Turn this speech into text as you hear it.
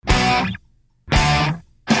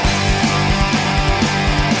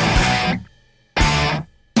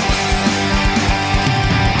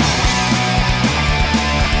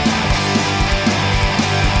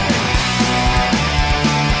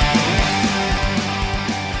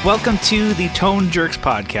Welcome to the Tone Jerks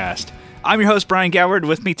podcast. I'm your host, Brian Goward.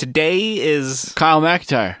 With me today is... Kyle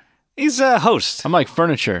McIntyre. He's a host. I'm like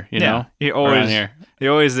furniture, you know? You're always, around here.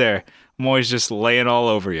 You're always there. I'm always just laying all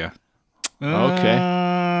over you. Okay.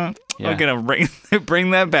 I'm going to bring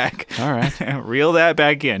that back. All right. Reel that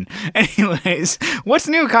back in. Anyways, what's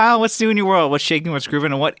new, Kyle? What's new in your world? What's shaking, what's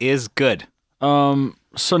grooving, and what is good? So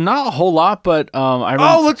not a whole lot, but I remember...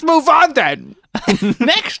 Oh, let's move on then.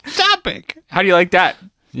 Next topic. How do you like that?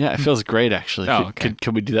 Yeah, it feels great, actually. Oh, okay.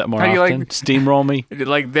 Could we do that more How do you often? like- Steamroll me.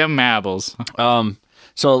 Like them marbles.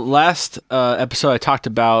 So last episode, I talked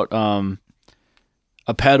about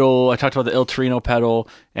a pedal. I talked about the Il Torino pedal,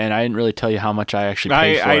 and I didn't really tell you how much I actually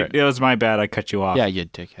paid for it. It was my bad. I cut you off. Yeah, you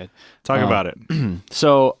dickhead. Talk about it.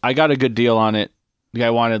 So I got a good deal on it. The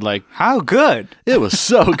guy wanted like... How good? It was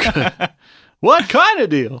so good. What kind of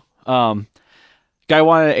deal? Guy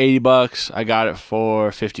wanted $80. I got it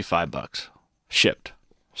for $55. Shipped.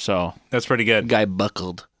 So That's pretty good. guy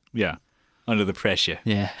buckled. Yeah. Under the pressure.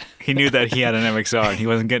 Yeah. He knew that he had an MXR and he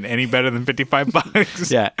wasn't getting any better than $55.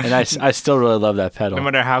 Yeah. And I still really love that pedal. No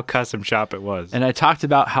matter how custom shop it was. And I talked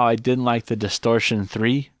about how I didn't like the Distortion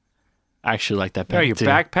 3. I actually like that pedal Are you too.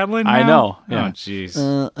 backpedaling I now? know. Oh, Yeah.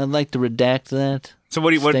 jeez. I'd like to redact that. So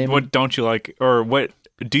what don't you like, or what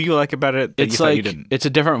do you like about it that you thought you didn't? It's a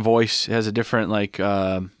different voice. It has a different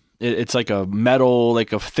it's like a metal,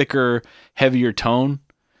 like a thicker, heavier tone.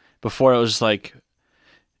 Before it was like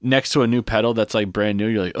next to a new pedal that's like brand new.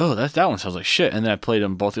 You're like, oh, that one sounds like shit. And then I played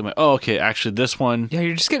them both. I'm like, oh, okay, actually this one. Yeah,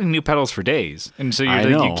 you're just getting new pedals for days, and so I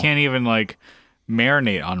you know. can't even like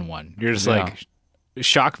marinate on one. You're just like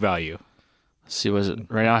shock value. Let's see, was it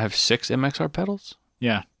right now? I have 6 MXR pedals.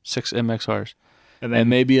 Yeah, 6 MXRs, and and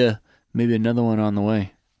maybe another one on the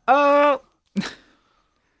way. oh.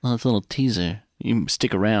 Well, it's a little teaser. You can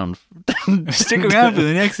stick around. Stick around for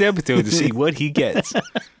the next episode to see what he gets.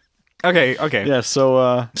 Okay. Yeah.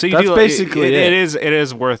 So So you that's do, basically it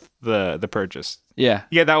is worth the purchase. Yeah.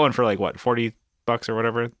 You get that one for like what, $40 or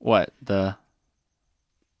whatever. What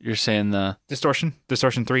you're saying the Distortion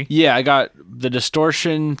 3. Yeah, I got the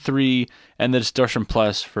Distortion 3 and the Distortion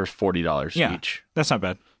Plus for $40 each. That's not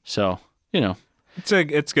bad. So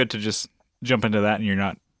It's good to just jump into that, and you're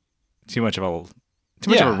not too much of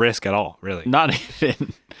a risk at all, really. not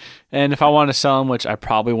even. And if I want to sell them, which I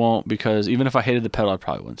probably won't, because even if I hated the pedal, I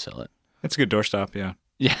probably wouldn't sell it. It's a good doorstop, yeah.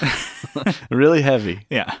 Yeah, really heavy.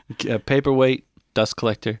 Yeah. Paperweight, dust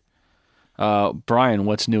collector. Brian,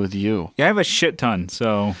 what's new with you? Yeah, I have a shit ton,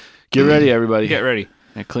 so Get ready, everybody. get ready.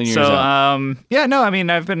 And clean yours So, up.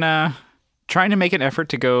 I've been trying to make an effort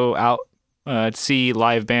to go out to see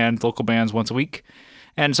live bands, local bands once a week,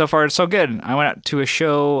 and so far it's so good. I went out to a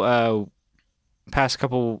show past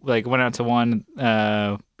couple, went out to one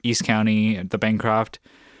East County at the Bancroft,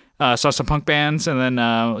 saw some punk bands and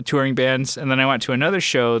then touring bands, and then I went to another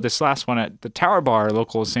show, this last one at the Tower Bar,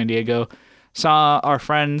 local San Diego, saw our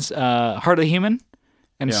friends Hardly Human,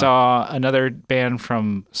 and saw another band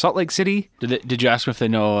from Salt Lake City. Did you ask them if they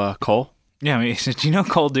know Cole? Yeah, I mean, he said, do you know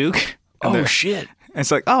Cole Duke? Oh, shit. And it's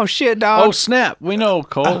like, oh, shit, dog. Oh, snap. We know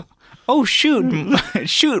Cole. Oh, shoot.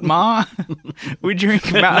 Shoot, Ma. We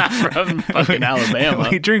drink Not from fucking Alabama.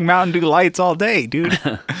 We drink Mountain Dew Lights all day, dude.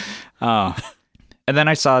 And then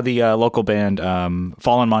I saw the local band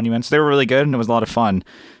Fallen Monuments. They were really good, and it was a lot of fun.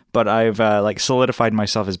 But I've solidified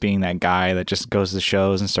myself as being that guy that just goes to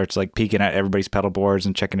shows and starts peeking at everybody's pedal boards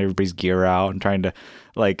and checking everybody's gear out and trying to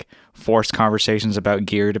force conversations about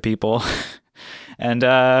gear to people. And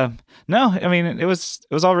no, I mean it was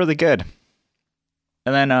all really good.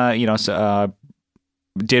 And then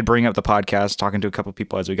did bring up the podcast, talking to a couple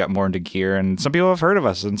people as we got more into gear, and some people have heard of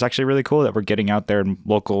us, and it's actually really cool that we're getting out there, and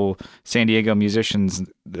local San Diego musicians,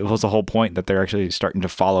 it was the whole point that they're actually starting to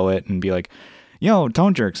follow it and be like, yo,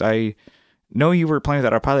 Tone Jerks, I know you were playing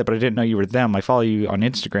with that pilot, but I didn't know you were them. I follow you on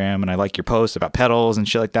Instagram, and I like your posts about pedals and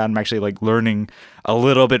shit like that. I'm actually learning a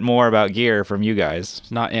little bit more about gear from you guys.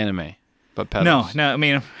 Not anime, but pedals. No, I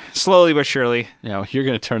mean, slowly but surely. Yeah, you're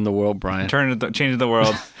going to turn the world, Brian. Changing the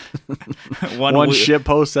world. One shit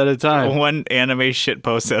post at a time. One anime shit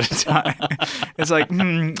post at a time. It's like,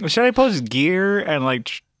 should I post gear and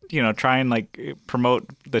try and promote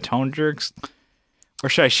the Tone Jerks? Or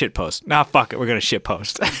should I shit post? Nah, fuck it. We're going to shit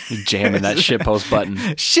post. Jamming that shit post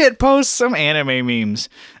button. Shit post some anime memes.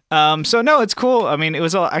 So no, it's cool. I mean, it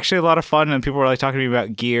was actually a lot of fun, and people were talking to me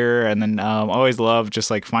about gear, and then I always love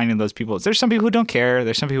just finding those people. There's some people who don't care.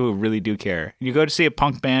 There's some people who really do care. You go to see a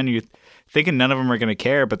punk band, you're thinking none of them are going to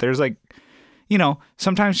care, but there's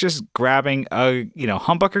sometimes just grabbing a,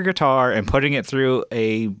 humbucker guitar and putting it through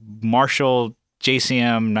a Marshall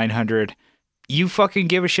JCM 900 you fucking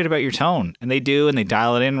give a shit about your tone, and they do, and they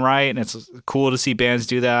dial it in right, and it's cool to see bands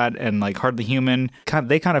do that. And like Hardly Human,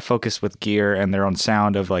 they kind of focus with gear and their own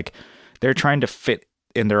sound of like they're trying to fit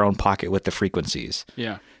in their own pocket with the frequencies.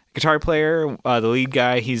 Yeah. Guitar player, the lead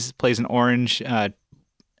guy, plays an orange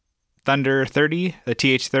Thunder 30, the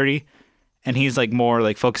TH30, and he's like more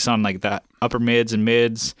like focused on like the upper mids and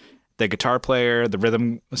mids. The guitar player, the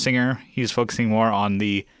rhythm singer, he's focusing more on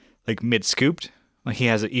the like mid scooped. Like he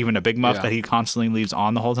has even a big muff that he constantly leaves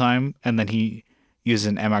on the whole time, and then he uses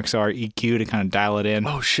an MXR EQ to kind of dial it in.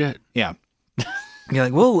 Oh shit! Yeah, you're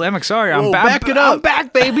like, whoa, MXR, I'm Whoa, back. back it up. I'm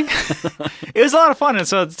back, baby. It was a lot of fun, and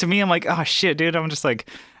so to me, I'm like, oh shit, dude, I'm just like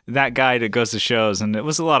that guy that goes to shows, and it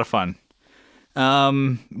was a lot of fun.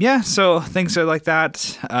 Yeah, so things are like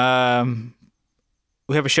that.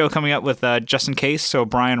 We have a show coming up with Justin Case, so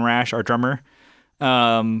Brian Rash, our drummer,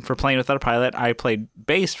 for Playing Without a Pilot. I played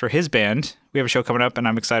bass for his band. We have a show coming up, and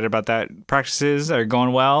I'm excited about that. Practices are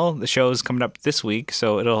going well. The show is coming up this week,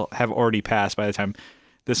 so it'll have already passed by the time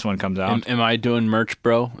this one comes out. Am I doing merch,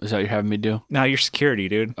 bro? Is that what you're having me do? No, you're security,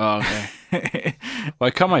 dude. Oh, okay. Well,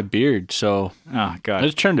 I cut my beard, so Oh, God. I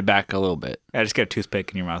just turned it back a little bit. Yeah, just get a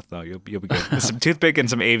toothpick in your mouth, though. You'll be good. With some toothpick and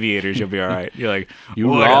some aviators, you'll be all right. You're like, You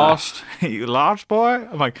 "What, lost? You lost, boy?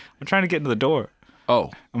 I'm like, I'm trying to get into the door.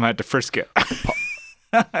 Oh, I'm going to have to frisk it.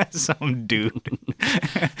 Some dude.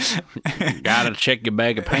 gotta check your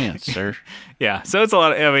bag of pants, sir. Yeah, so it's a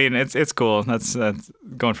lot. I mean, it's cool. That's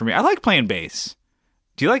going for me. I like playing bass.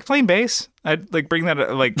 Do you like playing bass? I'd like bring that up,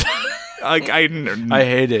 like I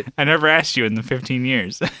hate it. I never asked you in the 15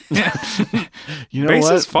 years. You know Bass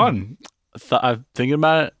what? is fun. I'm thinking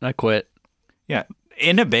about it, and I quit. Yeah,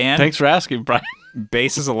 in a band, Thanks for asking, Brian.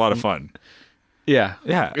 bass is a lot of fun. Yeah.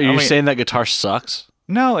 Yeah, Are you saying that guitar sucks?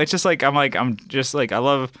 No, it's just like I'm just like I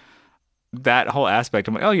love that whole aspect.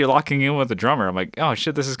 I'm like, oh, you're locking in with the drummer. I'm like, oh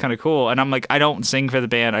shit, this is kind of cool. And I'm like, I don't sing for the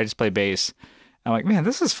band. I just play bass. I'm like, man,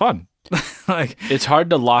 this is fun. Like, It's hard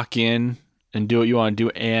to lock in and do what you want to do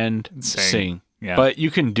and Sing. sing. yeah, But you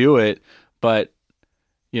can do it. But,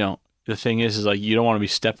 you know, the thing is like you don't want to be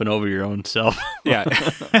stepping over your own self. yeah,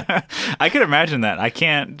 I could imagine that. I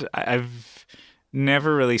can't. I've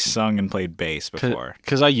never really sung and played bass before.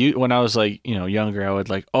 Because when I was like, you know, younger, I would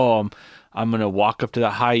like, I'm going to walk up to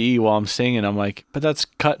that high E while I'm singing. I'm like, but that's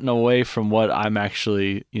cutting away from what I'm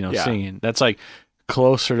actually, you know, Yeah. singing. That's like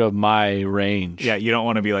closer to my range. Yeah, you don't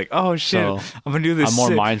want to be like, oh shit, So, I'm gonna do this. I'm more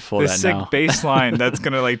sick, mindful of this that sick now. bass line that's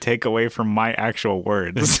gonna like take away from my actual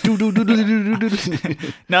words.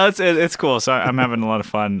 No, it's cool. So I'm having a lot of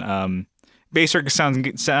fun. Bass work sounds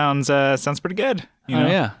pretty good. You know? Oh,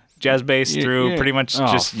 yeah. Jazz bass through pretty much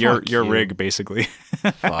just your you. rig, basically.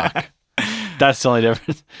 Fuck. That's the only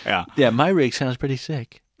difference. Yeah, Yeah, my rig sounds pretty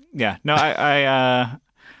sick. yeah. No, I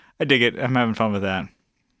dig it. I'm having fun with that.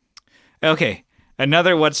 Okay,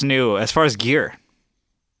 another what's new as far as gear.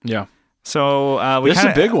 Yeah. So we This is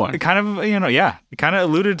kinda, a big one. Kind of, we kind of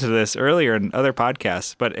alluded to this earlier in other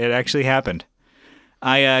podcasts, but it actually happened.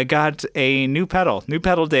 I got a new pedal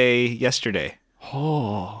day yesterday.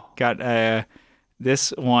 Oh. Got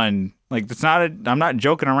this one. Like it's not. I'm not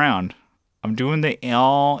joking around. I'm doing the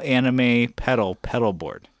all anime pedal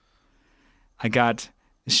board. I got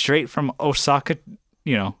straight from Osaka,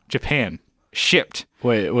 Japan, shipped.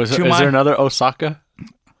 Wait, is To there another Osaka?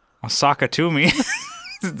 Osaka to me.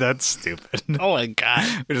 That's stupid. Oh my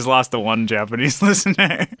god. We just lost the one Japanese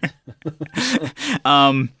listener.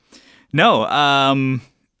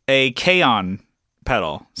 A K-On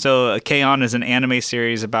pedal. So a K-On is an anime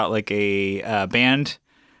series about like a band,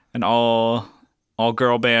 an all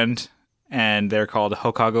girl band, and they're called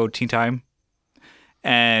Hokago Tea Time.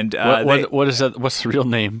 And What is that? What's the real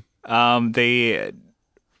name? the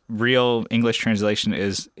real English translation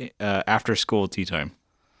is After School Tea Time.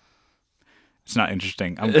 It's not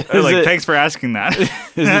interesting. Thanks for asking that. Is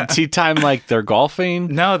it tea time like they're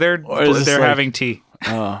golfing? No, they're is this like- having tea.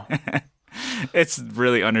 Oh. It's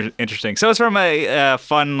really interesting. So it's from a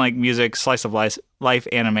fun like music slice of life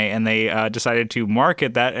anime, and they decided to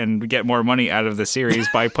market that and get more money out of the series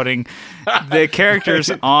by putting the characters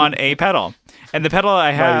on a pedal. And the pedal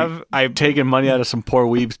I have, Taking money out of some poor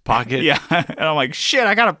weeb's pocket. yeah, and I'm like, shit,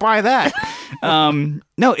 I gotta buy that.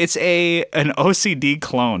 No, it's an OCD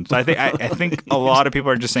clone. So I think a lot of people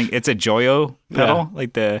are just saying it's a Joyo pedal,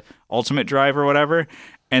 like the Ultimate Drive or whatever,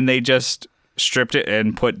 and they just stripped it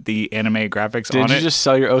and put the anime graphics on it. Did you just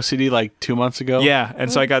sell your OCD like 2 months ago? Yeah,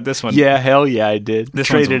 and so I got this one. Yeah, hell yeah, I did. This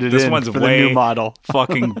Traded one's, it this in one's for way the new model.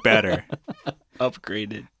 fucking better.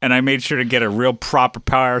 Upgraded. And I made sure to get a real proper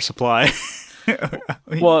power supply.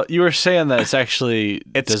 Well, you were saying that it's actually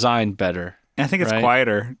designed better. I think it's Right.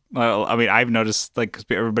 quieter. Well, I mean, I've noticed, like, 'cause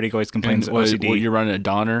everybody always complains And what, OCD. you're running a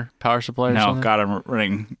Donner power supply or No, something? God, I'm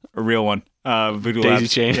running a real one. Voodoo Daisy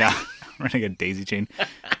Labs. chain? Yeah, I'm running a daisy chain.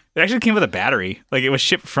 It actually came with a battery. Like, it was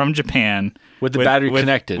shipped from Japan With the battery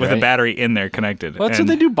connected, with a right? battery in there connected. Well, that's And-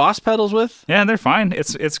 what they do Boss pedals with. Yeah, they're fine.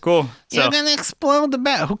 It's cool. So You're gonna explode the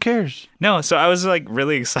bat. Who cares? no, so I was like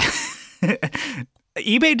really excited.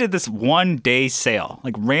 eBay did this 1-day sale,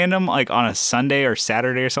 like random, like on a Sunday or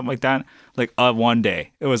Saturday or something like that. Like one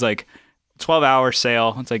day, it was like 12-hour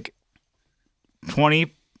sale. It's like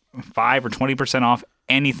 25 or 20% off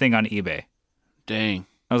anything on eBay. Dang.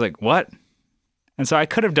 I was like, what? And so I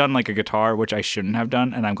could have done like a guitar, which I shouldn't have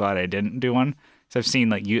done, and I'm glad I didn't do one. So I've seen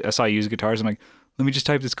like I saw used guitars. I'm like, let me just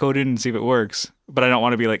type this code in and see if it works. But I don't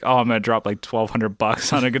want to be like, oh, I'm gonna drop like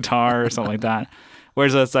 $1,200 on a guitar or something like that.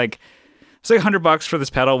 Whereas it's like $100 for this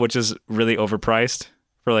pedal, which is really overpriced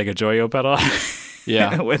for like a Joyo pedal.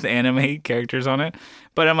 Yeah. With anime characters on it.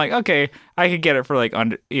 But I'm like, okay, I could get it for like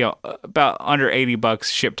about under $80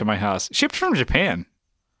 shipped to my house. Shipped from Japan.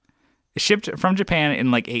 It shipped from Japan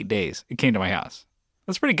in like 8 days. It came to my house.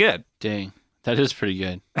 That's pretty good. Dang. That is pretty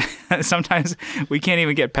good. Sometimes we can't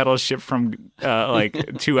even get pedals shipped from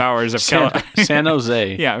like 2 hours of San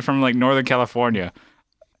Jose. yeah, from like Northern California.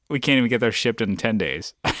 We can't even get those shipped in 10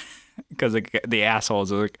 days because the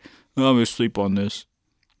assholes are like, oh, I'm gonna sleep on this.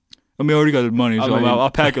 I mean, I already got the money, so I'll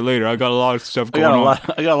pack it later. I got a lot of stuff going on.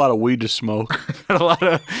 I got a lot of weed to smoke. I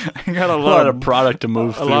got a a lot of product to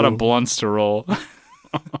move a through. lot of blunts to roll.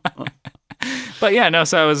 But yeah, no,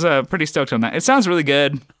 so I was pretty stoked on that. It sounds really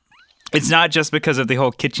good. It's not just because of the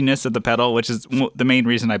whole kitschiness of the pedal, which is the main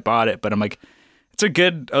reason I bought it, but I'm like, it's a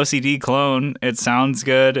good OCD clone. It sounds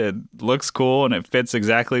good. It looks cool, and it fits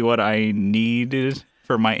exactly what I needed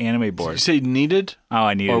for my anime You board. say needed Oh,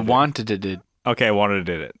 I needed or it. wanted it? Okay, I wanted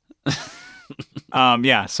it.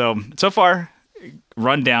 Yeah, so far,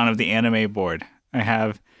 rundown of the anime board. I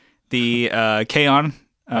have the K-On!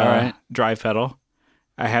 All right. Drive pedal.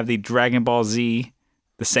 I have the Dragon Ball Z,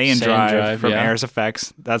 the Saiyan Saiyan drive, drive, from yeah. Ares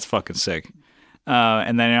Effects. That's fucking sick.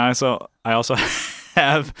 And then I also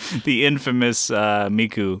have the infamous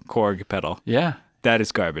Miku Korg pedal. Yeah. That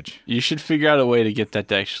is garbage. You should figure out a way to get that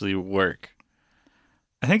to actually work.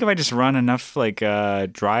 I think if I just run enough like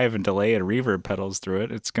drive and delay and reverb pedals through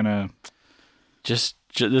it, it's gonna. Just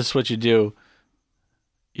this is what you do.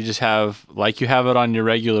 You just have, like you have it on your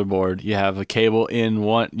regular board, you have a cable in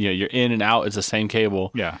one, your in and out is the same cable.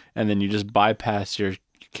 Yeah. And then you just bypass your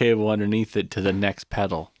cable underneath it to the next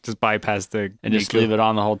pedal Just bypass the and just leave it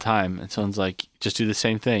on the whole time. And someone's like, just do the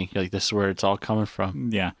same thing. You're like, this is where it's all coming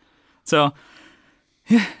from. Yeah. So,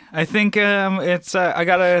 yeah, I think it's I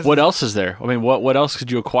gotta. What else is there? I mean, what else could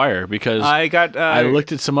you acquire? Because I got. I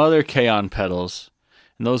looked at some other K-On! Pedals,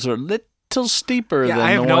 and those are a little steeper Yeah, than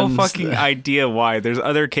I have the no ones fucking idea why. There's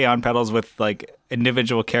other K-On! Pedals with like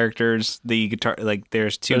individual characters. The guitar, like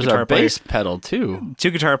there's There's guitar our players, bass pedal too. 2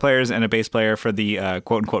 guitar players and a bass player for the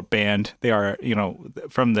quote unquote band. They are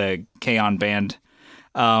from the K-On! Band.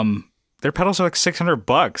 Their pedals are like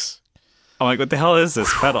 $600. I'm like, what the hell is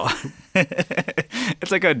this pedal?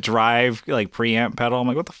 It's like a drive like preamp pedal. I'm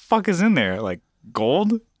like, what the fuck is in there? Like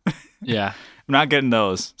gold? Yeah. I'm not getting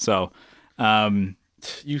those. So,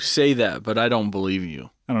 You say that, but I don't believe you.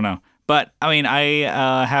 I don't know. But, I mean,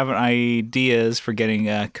 I have ideas for getting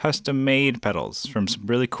custom-made pedals from some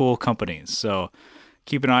really cool companies. So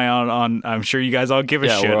keep an eye out on. I'm sure you guys all give a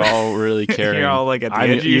shit. Yeah, we're all really caring. You're all like at the I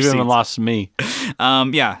edge of your even seats. lost me.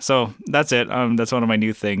 Yeah, so that's it. That's one of my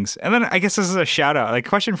new things. And then I guess this is a shout-out. Like,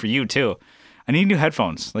 question for you, too. I need new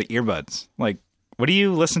headphones, like earbuds. Like, what do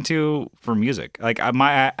you listen to for music? Like,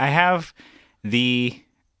 I have the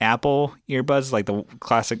Apple earbuds, like the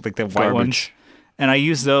classic, like the white ones. And I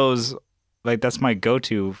use those, like that's my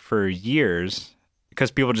go-to for years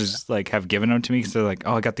because people just like have given them to me because they're like,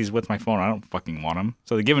 oh, I got these with my phone. I don't fucking want them.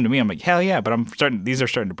 So they give them to me. I'm like, hell yeah, but these are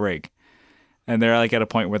starting to break. And they're like at a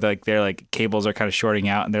point where they're like cables are kind of shorting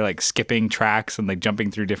out and they're like skipping tracks and like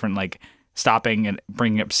jumping through different like stopping and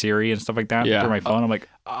bringing up Siri and stuff like that through my phone. I'm like,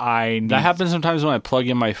 That happens sometimes when I plug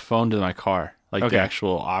in my phone to my car, like Okay. the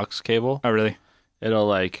actual aux cable. Oh, really? It'll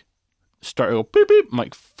like it'll beep beep. I'm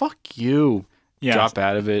like, fuck you. Yeah. Drop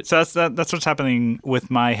out of it. So that's what's happening with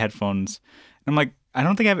my headphones. I'm like, I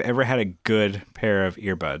don't think I've ever had a good pair of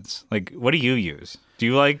earbuds. Like, what do you use? Do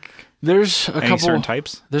you like There's a any couple certain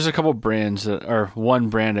types? There's a couple brands or one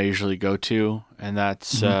brand I usually go to, and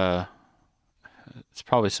that's it's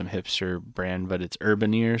probably some hipster brand, but it's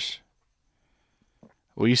Urban Ears.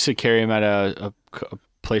 We used to carry them at a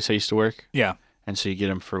place I used to work, Yeah. and so you get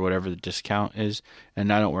them for whatever the discount is.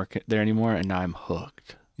 And I don't work there anymore, and now I'm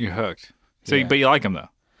hooked. You're hooked. So, Yeah. but you like them though.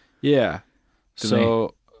 Yeah,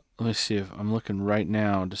 So let me see if I'm looking right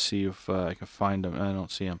now to see if I can find them. I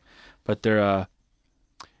don't see them, but they're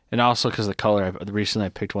and also because the color. Recently I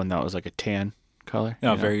picked one that was like a tan color.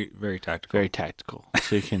 No, very, very tactical. very tactical.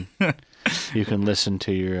 So you can you can listen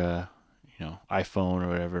to your iPhone or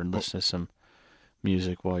whatever and listen to some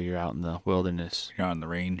music while you're out in the wilderness. You're on the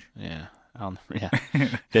range. Yeah,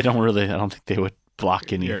 they don't really. I don't think they would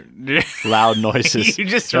block any You're loud noises. You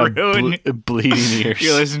just ruin bleeding ears.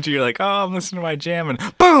 You listen to, you're like, oh, I'm listening to my jam, and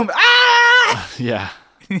boom, ah! Yeah.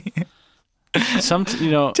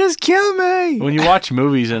 Just kill me. When you watch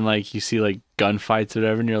movies and like you see like gunfights or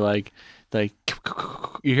whatever, and you're like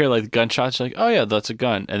you hear like gunshots, you're like, oh yeah, that's a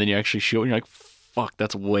gun, and then you actually shoot, and you're like, fuck,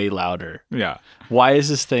 that's way louder. Yeah. Why is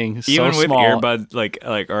this thing so even with small?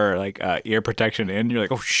 earbuds ear protection in, you're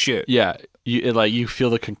like, oh shit. Yeah, you feel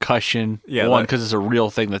the concussion. Yeah, one, because it's a real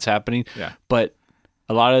thing that's happening. Yeah, but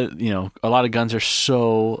a lot of guns are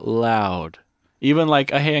so loud. Even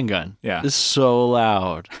like a handgun, is so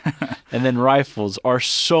loud, and then rifles are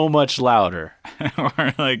so much louder.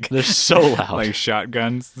 Or like they're so loud, like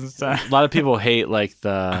shotguns and stuff. A lot of people hate like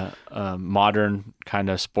the modern kind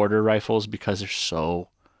of sporter rifles because they're so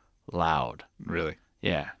loud. Really?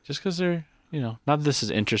 Yeah, just because they're not that this is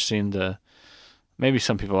interesting. Maybe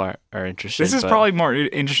some people are interested. This is probably more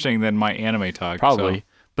interesting than my anime talk. Probably, so.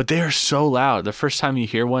 But they are so loud. The first time you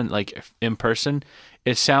hear one like in person,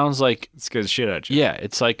 it sounds like it scares the shit out of you. Yeah,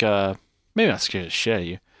 it's like maybe not scares the shit out of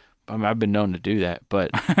you. I mean, I've been known to do that,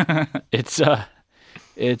 but it's a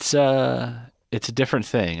different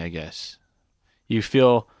thing, I guess. You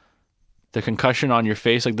feel the concussion on your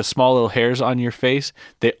face, like the small little hairs on your face,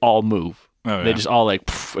 they all move. Oh, yeah. They just all like,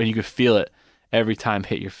 and you can feel it every time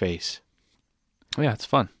hit your face. Oh, yeah, it's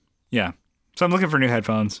fun. Yeah. So I'm looking for new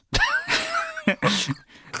headphones.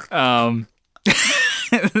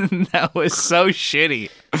 That was so shitty.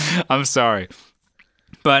 I'm sorry,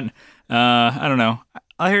 but I don't know.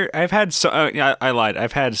 I lied. I've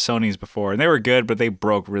had Sony's before, and they were good, but they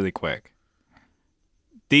broke really quick.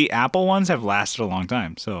 The Apple ones have lasted a long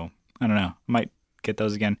time, so I don't know. I might get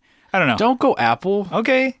those again. I don't know. Don't go Apple.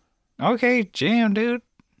 Okay, jam, dude.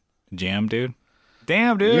 Damn, dude.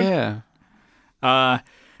 Yeah.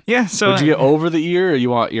 Yeah. So would you get over the ear, or you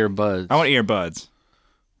want earbuds? I want earbuds.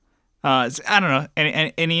 I don't know.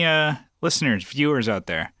 Any listeners, viewers out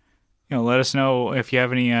there, let us know if you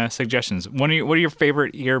have any suggestions. What are your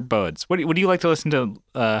favorite earbuds? What do you like to listen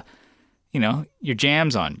to? Your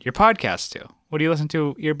jams on, your podcasts to. What do you listen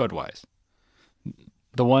to earbud wise?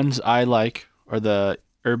 The ones I like are the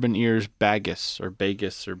Urban Ears Bagus or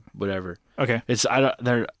whatever. Okay.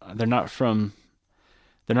 They're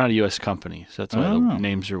not a U.S. company, so that's why the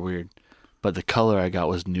names are weird. But the color I got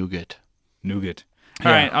was nougat.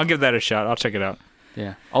 All right, I'll give that a shot. I'll check it out.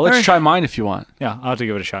 Yeah. I'll let you try mine if you want. Yeah, I'll have to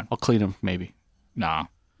give it a shot. I'll clean them, maybe. Nah.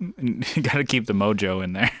 You got to keep the mojo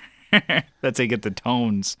in there. That's how you get the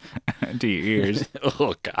tones to your ears.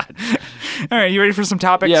 Oh, God. All right, you ready for some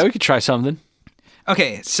topics? Yeah, we could try something.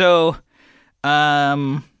 Okay, so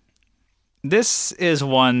this is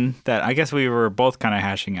one that I guess we were both kind of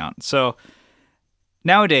hashing out. So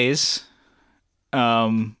nowadays,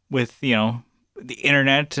 with, the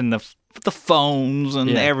internet and the phones and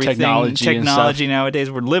everything, technology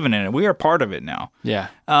nowadays, we're living in it. We are part of it now. Yeah.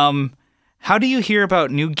 How do you hear about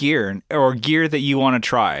new gear or gear that you want to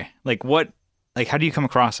try? Like how do you come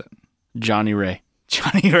across it? Johnny Ray.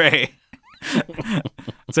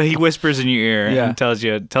 So he whispers in your ear and tells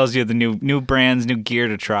you the new brands, new gear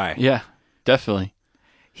to try. Yeah, definitely.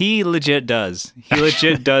 He legit does. He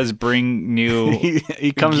legit does bring new.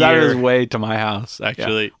 He comes gear. out of his way to my house.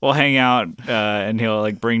 Actually, yeah. We'll hang out, and he'll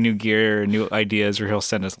bring new gear, new ideas, or he'll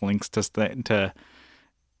send us links to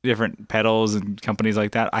different pedals and companies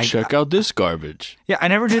like that. Check out this garbage. Yeah, I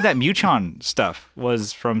never knew that Muchon stuff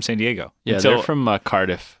was from San Diego. Yeah, they're from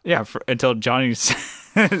Cardiff. Yeah, until Johnny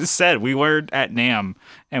said we were at NAMM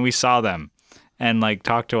and we saw them. And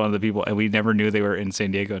talked to one of the people, and we never knew they were in San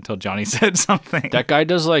Diego until Johnny said something. That guy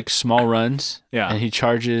does small runs, yeah. And he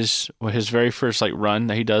charges his very first run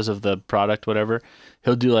that he does of the product, whatever.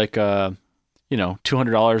 He'll do $200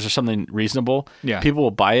 or something reasonable. Yeah, people will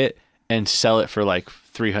buy it and sell it for $300,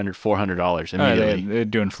 $400 immediately. They're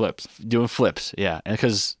doing flips. Yeah, and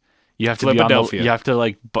because you have to be on the, you have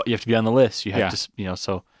to be on the list. You have to,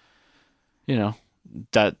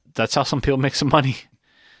 that's how some people make some money.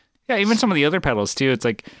 Yeah, even some of the other pedals too. It's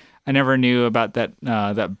I never knew about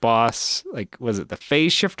that Boss. Was it the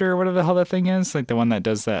phase shifter or whatever the hell that thing is? The one that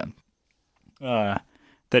does that. That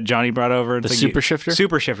Johnny brought over. It's the super shifter.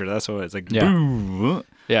 Super shifter. That's what it's like. Yeah.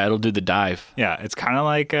 Yeah, it'll do the dive. Yeah, it's kind of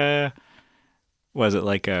like a. Was it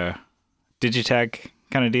like a Digitech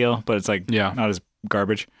kind of deal, but it's like Yeah. not as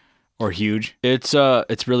garbage or huge. It's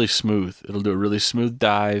really smooth. It'll do a really smooth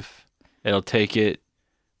dive. It'll take it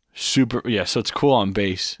super. Yeah, so it's cool on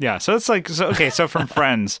base. Yeah, so it's like so from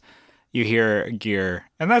friends, you hear gear,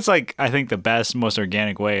 and that's like I think the best, most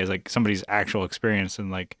organic way is like somebody's actual experience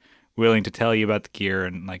and like willing to tell you about the gear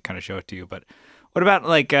and like kind of show it to you. But what about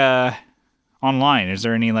like online? Is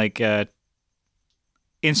there any like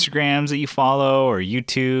Instagrams that you follow or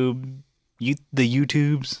YouTube, the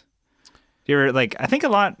YouTubes? Do you ever like? I think a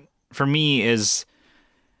lot for me is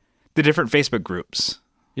the different Facebook groups.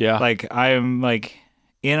 Yeah. Like I'm like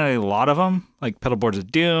in a lot of them, like Pedal Boards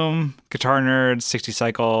of Doom, Guitar Nerds, 60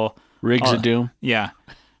 Cycle, Rigs of Doom. yeah.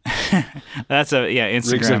 That's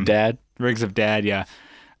Instagram. Rigs of Dad. Rigs of Dad, yeah.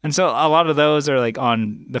 And so a lot of those are like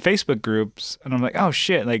on the Facebook groups, and I'm like, oh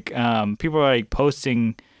shit, like people are like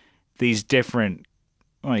posting these different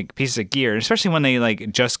like pieces of gear, especially when they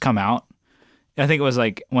like just come out. I think it was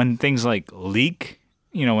like when things like leak,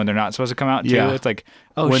 when they're not supposed to come out too. Yeah. It's like,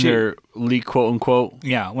 oh when shit. they're leak, quote unquote.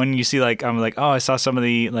 Yeah, when you see like I'm like, oh, I saw some of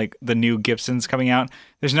the like the new Gibsons coming out.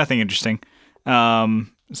 There's nothing interesting. Like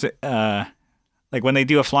when they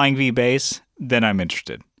do a Flying V bass, then I'm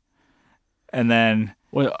interested. And then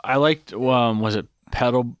Well, I liked was it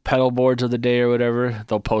pedal boards of the day or whatever?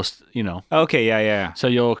 They'll post, okay, yeah. So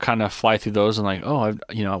you'll kind of fly through those and like, oh,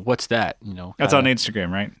 what's that? That's on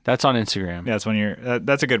Instagram, right? That's on Instagram. Yeah, that's when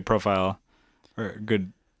that's a good profile or a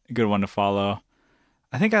good one to follow.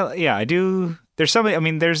 I think I do. There's somebody. I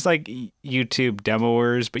mean, there's like YouTube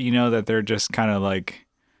demoers, but you know that they're just kind of like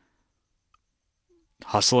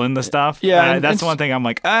hustling the stuff. Yeah, that's one thing. I'm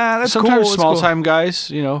like, that's cool. Sometimes it's small cool. time guys,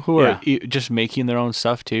 who are just making their own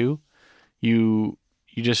stuff too. You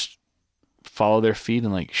just follow their feed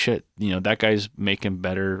and like shit. That guy's making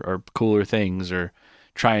better or cooler things or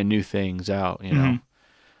trying new things out.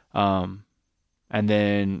 Mm-hmm. And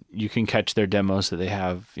then you can catch their demos that they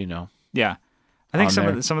have. Yeah, I think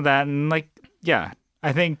some of that, and like, yeah,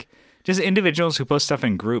 I think just individuals who post stuff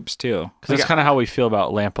in groups too. Because that's kind of how we feel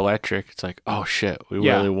about Lamp Electric. It's like, oh shit, we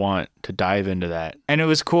really want to dive into that. And it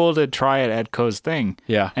was cool to try it at Co's thing.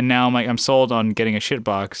 Yeah. And now I'm sold on getting a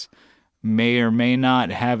shitbox. May or may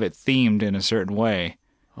not have it themed in a certain way.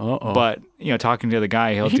 Uh-oh. But talking to the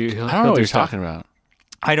guy, he'll I don't know what you're talking about.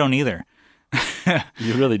 I don't either.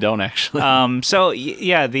 You really don't actually. So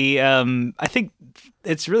yeah, I think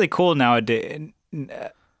it's really cool nowadays.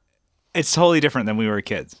 It's totally different than we were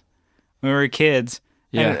kids. When we were kids,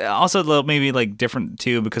 Yeah. and also a little maybe like different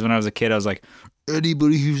too, because when I was a kid, I was like,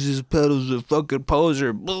 anybody who uses pedals is a fucking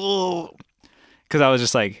poser. Because I was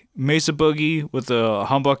just like, Mesa Boogie with a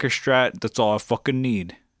humbucker Strat, that's all I fucking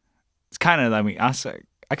need. It's kind of,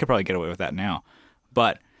 I could probably get away with that now.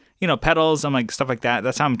 But, pedals, I'm like, stuff like that.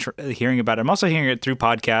 That's how I'm hearing about it. I'm also hearing it through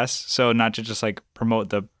podcasts. So not to just like promote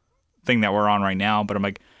the thing that we're on right now, but I'm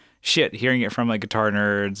like, shit, hearing it from like Guitar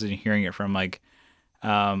Nerds and hearing it from like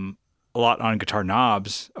a lot on Guitar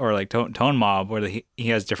Knobs or like Tone Mob, where he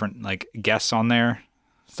has different like guests on there,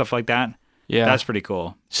 stuff like that. Yeah. That's pretty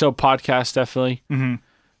cool. So podcasts definitely. Mm-hmm.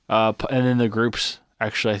 And then the groups,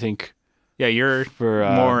 actually, I think. Yeah, you're For,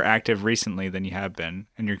 more active recently than you have been,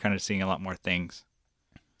 and you're kind of seeing a lot more things.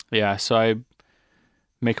 Yeah, so I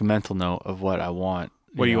make a mental note of what I want.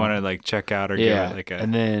 What do you want to like check out or give it like a?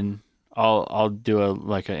 And then I'll do an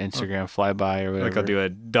Instagram flyby or whatever. Like I'll do a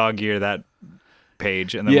dog ear that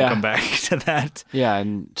page, and then we'll come back to that. Yeah,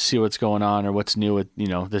 and see what's going on or what's new with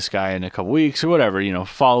this guy in a couple weeks or whatever.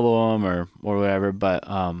 Follow him or whatever. But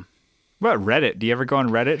what about Reddit? Do you ever go on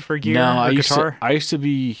Reddit for gear no, or guitar? I used to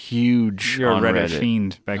be huge. You're on a Reddit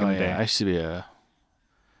fiend back in the day. I used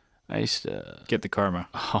to Get the karma.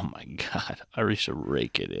 Oh my god, I used to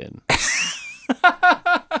rake it in.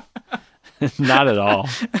 Not at all.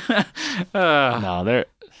 No,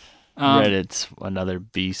 Reddit's another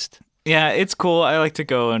beast. Yeah, it's cool. I like to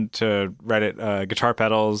go into Reddit. Guitar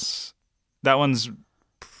pedals. That one's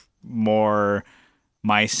more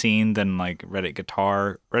my scene than like Reddit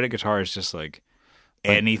guitar. Reddit guitar is just like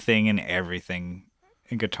anything and everything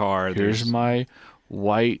in guitar. Here's my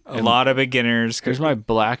white. A lot of beginners. Here's my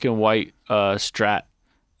black and white Strat.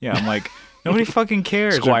 Yeah, I'm like, nobody fucking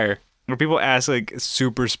cares. Squire. Or people ask like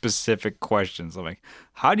super specific questions. I'm like,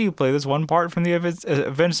 how do you play this one part from the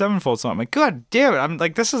Avenged Sevenfold song? I'm like, God damn it. I'm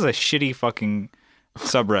like, this is a shitty fucking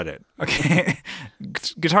subreddit. Okay.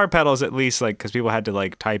 Guitar pedals, at least, like, because people had to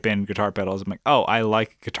like type in guitar pedals. I'm like, oh, I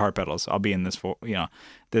like guitar pedals. I'll be in this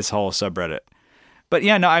this whole subreddit. But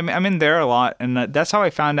yeah, no, I'm in there a lot, and that's how I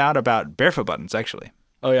found out about barefoot buttons. Actually,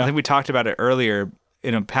 Oh yeah. I think we talked about it earlier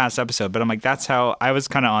in a past episode. But I'm like, that's how I was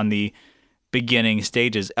kind of on the beginning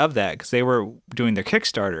stages of that because they were doing their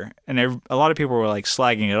Kickstarter, and a lot of people were like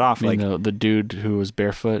slagging it off. Like the dude who was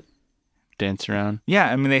barefoot dancing around.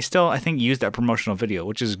 Yeah, I mean, they still, I think, used that promotional video,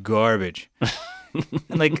 which is garbage. And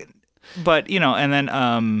like, but and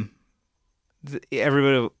then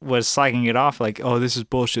everybody was slagging it off, like, oh, this is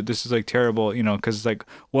bullshit. This is like terrible, because like,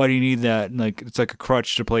 why do you need that? And, like, it's like a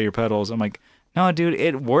crutch to play your pedals. I'm like, no, dude,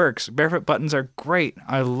 it works. Barefoot buttons are great.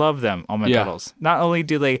 I love them on my pedals. Not only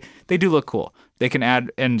do they do look cool, they can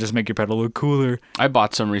add and just make your pedal look cooler. I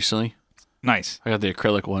bought some recently. Nice. I got the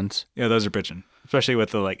acrylic ones. Yeah, those are bitchin'. Especially with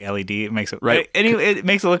the like LED, it makes it right. It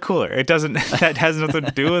makes it look cooler. It doesn't. That has nothing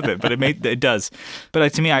to do with it, but it does.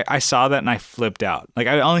 But to me, I saw that and I flipped out. Like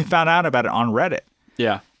I only found out about it on Reddit.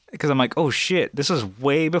 Yeah. Because I'm like, oh shit, this was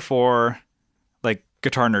way before, like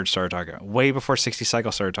Guitar Nerd started talking about. Way before 60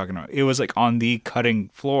 Cycle started talking about. It was like on the cutting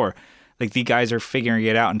floor. Like the guys are figuring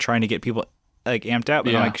it out and trying to get people like amped out.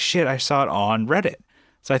 But I'm like, shit, I saw it on Reddit.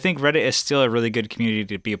 So I think Reddit is still a really good community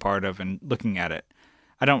to be a part of and looking at it.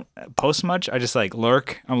 I don't post much. I just like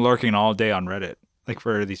lurk. I'm lurking all day on Reddit, like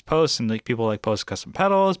for these posts, and like people like post custom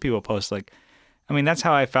pedals. People post like, I mean, that's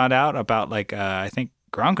how I found out about like I think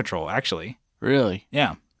Ground Control actually. Really?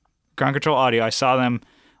 Yeah, Ground Control Audio. I saw them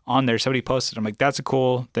on there. Somebody posted. I'm like, that's a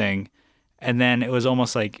cool thing. And then it was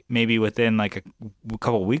almost like maybe within like a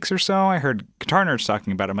couple of weeks or so, I heard Guitar Nerds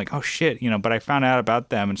talking about it. I'm like, oh shit, But I found out about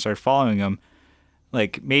them and started following them.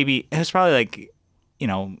 Like maybe it was probably like,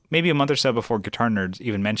 maybe a month or so before Guitar Nerds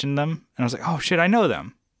even mentioned them. And I was like, oh shit, I know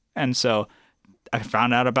them. And so I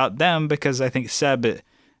found out about them because I think Seb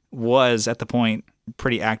was at the point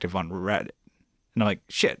pretty active on Reddit. And I'm like,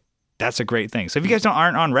 shit, that's a great thing. So if you guys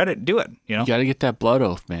aren't on Reddit, do it. You got to get that blood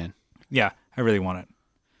oath, man. Yeah, I really want it.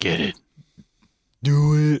 Get it.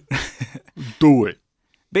 Do it. Do it.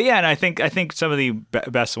 But yeah, and I think some of the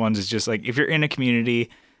best ones is just like if you're in a community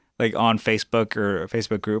like on Facebook or a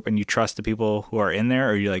Facebook group and you trust the people who are in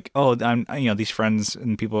there, or you're like, oh, I'm, these friends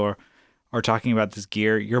and people are talking about this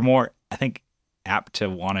gear, you're more, I think, apt to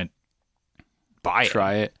want to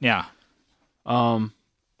try it. Yeah. But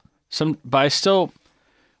I still,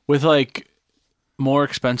 with like more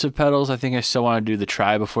expensive pedals, I think I still want to do the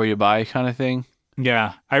try before you buy kind of thing.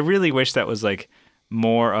 Yeah. I really wish that was like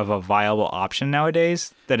more of a viable option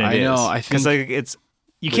nowadays than it is. I know. I think because like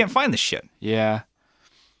you can't find this shit. Yeah.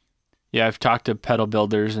 Yeah, I've talked to pedal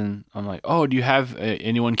builders, and I'm like, oh, do you have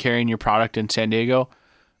anyone carrying your product in San Diego?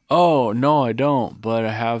 Oh, no, I don't, but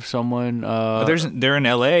I have someone. They're in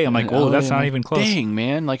LA. I'm like, oh, that's not even close. Dang,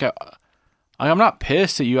 man. Like, I'm not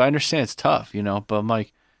pissed at you. I understand it's tough, but I'm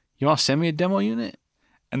like, you want to send me a demo unit?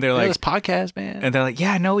 And they're like, this podcast, man. And they're like,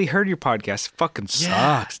 yeah, no, we heard your podcast. Fucking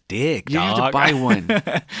sucks, dick, you dog. have to buy one.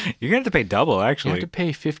 You're going to have to pay double, actually. You have to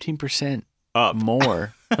pay 15% up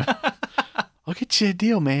more. I'll get you a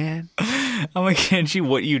deal, man. I'm going to get you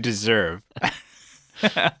what you deserve.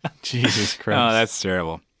 Jesus Christ. Oh, that's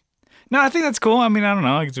terrible. No, I think that's cool. I mean, I don't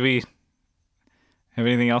know. Do we have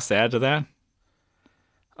anything else to add to that?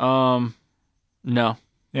 No.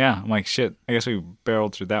 Yeah, I'm like, shit. I guess we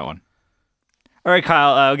barreled through that one. All right,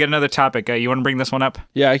 Kyle, we'll get another topic. You want to bring this one up?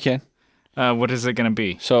 Yeah, I can. What is it going to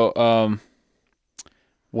be? So,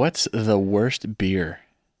 what's the worst beer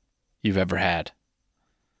you've ever had?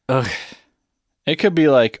 Ugh. It could be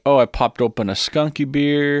like, oh, I popped open a skunky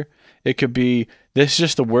beer. It could be, this is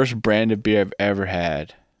just the worst brand of beer I've ever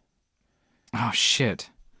had. Oh, shit.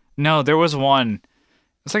 No, there was one.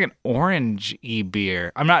 It's like an orangey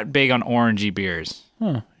beer. I'm not big on orangey beers.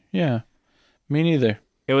 Huh, yeah. Me neither.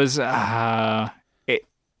 It was, shit,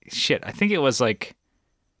 I think it was like,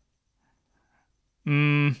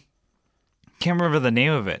 can't remember the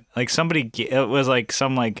name of it. Like it was like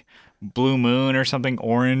some like Blue Moon or something,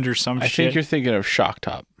 orange or some shit. I think you're thinking of Shock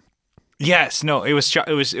Top. Yes, no, it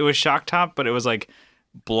was Shock Top, but it was like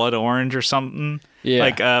blood orange or something. Yeah.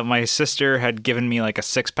 Like my sister had given me like a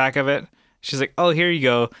 6-pack of it. She's like, "Oh, here you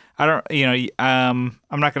go. I don't, I'm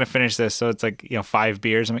not gonna finish this, so it's like 5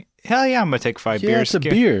 beers." I'm like, "Hell yeah, I'm gonna take 5 beers. It's a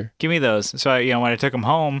beer. Give me those." So when I took them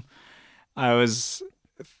home,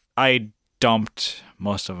 I dumped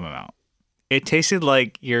most of them out. It tasted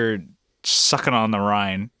like you're sucking on the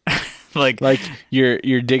rind, like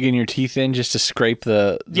you're digging your teeth in just to scrape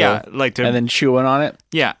the and then chewing on it.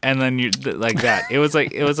 Yeah, and then you like that. It was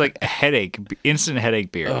like a headache, instant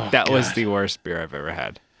headache beer. Oh, that God. was the worst beer I've ever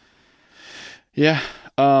had. Yeah,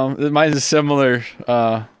 mine's a similar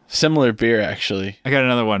beer actually. I got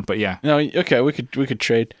another one, but yeah. No, okay, we could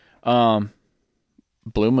trade. Blue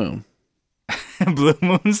Moon. Blue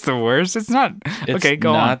Moon's the worst. It's not. Okay,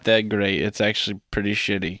 go on. It's not that great. It's actually pretty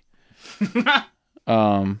shitty.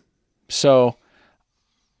 So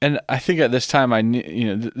and I think at this time I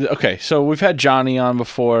knew, okay, so we've had Johnny on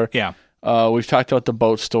before. Yeah. We've talked about the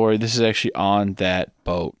boat story. This is actually on that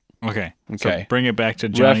boat. Okay. Okay. So bring it back to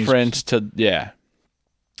Johnny's. Reference to, yeah.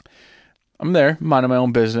 I'm there, minding my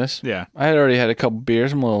own business. Yeah. I had already had a couple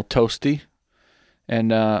beers. I'm a little toasty.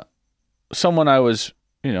 And someone I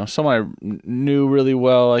knew really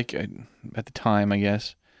well, like at the time, I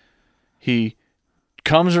guess, he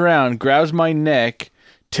comes around, grabs my neck,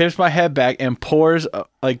 tips my head back, and pours,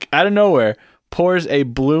 like out of nowhere, pours a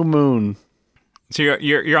Blue Moon. So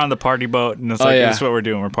you're on the party boat, and it's like, this is what we're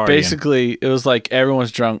doing. We're partying. Basically, it was like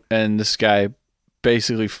everyone's drunk, and this guy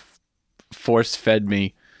basically force fed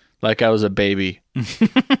me like I was a baby,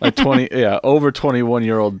 like over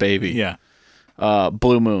 21-year-old baby. Yeah.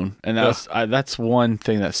 Blue Moon, and that's one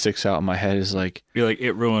thing that sticks out in my head is like, you're like,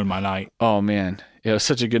 it ruined my night. Oh man, it was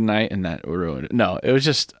such a good night, and that ruined it. No, it was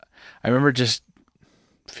just, I remember just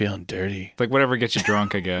feeling dirty. Like whatever gets you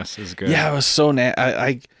drunk, I guess, is good. Yeah, it was so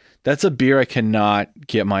that's a beer I cannot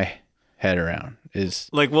get my head around. Is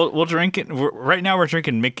like we'll drink it. Right now we're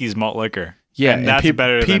drinking Mickey's malt liquor. Yeah, and that's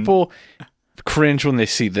better. People cringe when they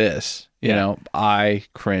see this. You know, I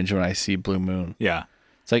cringe when I see Blue Moon. Yeah.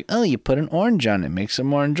 It's like, oh, you put an orange on it, makes it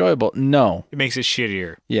more enjoyable. No. It makes it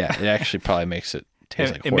shittier. Yeah, it actually probably makes it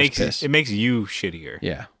taste like horse piss. It makes you shittier.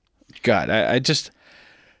 Yeah. God, I just,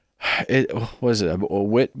 was it a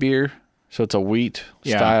wheat beer? So it's a wheat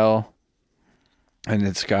style, and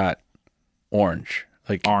it's got orange.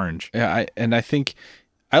 Like orange. Yeah, I think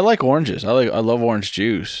I like oranges. I love orange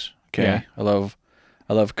juice. Okay. Yeah.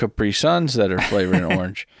 I love Capri Suns that are flavored in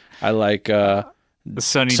orange. I like the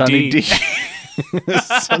Sunny D.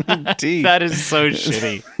 Sunny D. That is so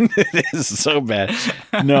shitty. It is so bad.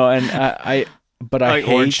 No, and I like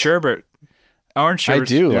hate orange sherbet. Orange sherbet. I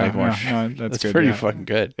do like orange. No, that's good. pretty fucking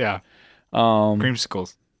good. Yeah.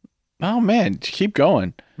 Creamsicles. Oh man, keep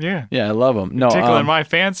going. Yeah. Yeah, I love them. No, tickling my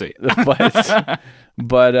fancy.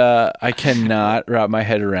 but I cannot wrap my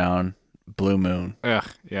head around Blue Moon. Ugh,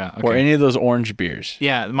 yeah. Okay. Or any of those orange beers.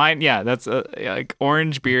 Yeah, mine. Yeah, that's like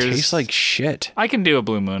orange beers. It tastes like shit. I can do a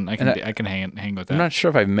Blue Moon. I can hang with that. I'm not sure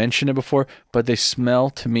if I've mentioned it before, but they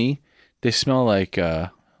smell like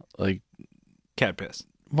cat piss.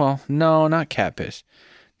 Well, no, not cat piss.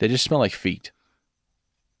 They just smell like feet.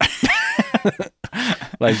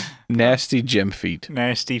 Like nasty gym feet.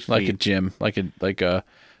 Nasty feet. Like a gym, like a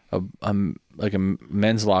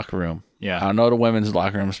men's locker room. Yeah. I don't know what a women's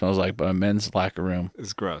locker room smells like, but a men's locker room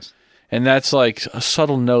is gross. And that's like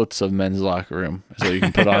subtle notes of men's locker room. So you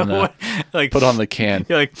can put on put on the can.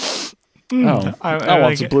 You're like, I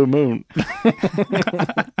want some Blue Moon.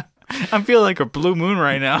 I feel like a Blue Moon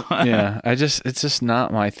right now. Yeah, it's just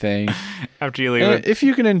not my thing. After you leave it, if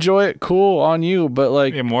you can enjoy it, cool on you. But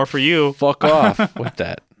like, more for you. Fuck off with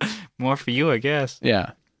that. More for you, I guess.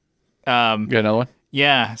 Yeah. You got another one?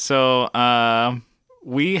 Yeah. So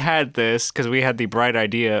we had this because we had the bright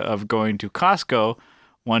idea of going to Costco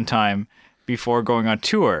one time before going on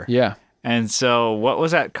tour. Yeah. And so what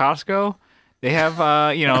was at Costco? They have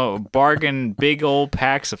bargain big old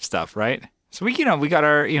packs of stuff, right? So we got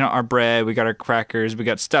our our bread, we got our crackers, we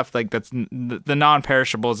got stuff like that's the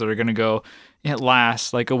non-perishables that are gonna go. It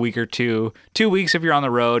lasts like a week or 2 weeks if you're on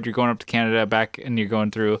the road, you're going up to Canada back, and you're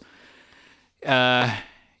going through.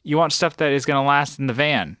 You want stuff that is gonna last in the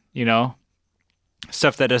van,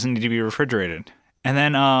 stuff that doesn't need to be refrigerated, and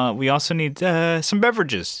then we also need some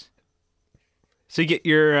beverages. So you get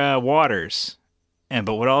your waters,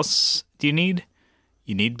 but what else do you need?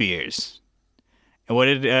 You need beers. And what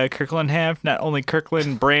did Kirkland have? Not only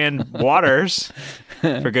Kirkland brand waters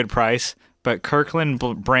for a good price, but Kirkland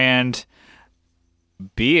brand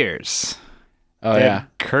beers. Oh, yeah.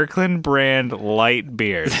 Kirkland brand light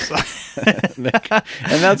beers. And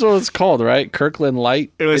that's what it's called, right? Kirkland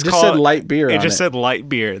Light. It just said light beer. It just said light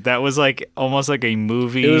beer. That was like almost like a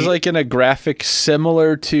movie. It was like in a graphic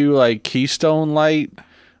similar to like Keystone Light,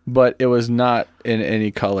 but it was not in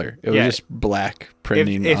any color. It was just black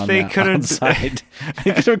printing if on they the couldn't outside.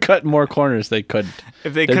 They could have cut more corners. They couldn't.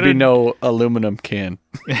 If they There'd be no aluminum can.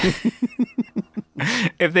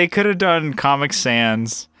 If they could have done Comic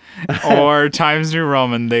Sans or Times New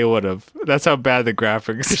Roman, they would have. That's how bad the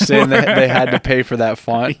graphics You're saying were. they had to pay for that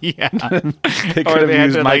font? Yeah. They could have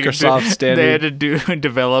used Microsoft standard. They had to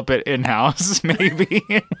develop it in-house, maybe.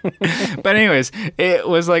 But anyways, it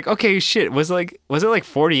was like, okay, shit. Was it like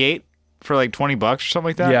 48 for like $20 or something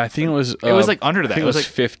like that? Yeah, I think it was. It was like under that. I think it was like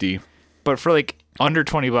 50. But for like under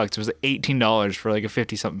 $20, it was like $18 for like a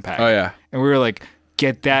 50-something pack. Oh, yeah. And we were like,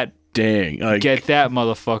 get that. Dang. Get that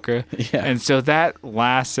motherfucker. Yeah. And so that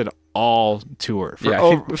lasted all tour. For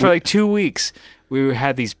Yeah, like 2 weeks, we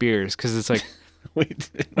had these beers because it's like,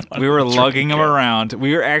 We were lugging them around.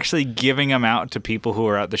 We were actually giving them out to people who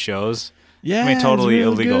were at the shows. Yeah, I mean, totally it's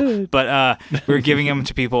real illegal. good. But we were giving them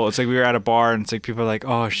to people. It's like we were at a bar, and it's like people are like,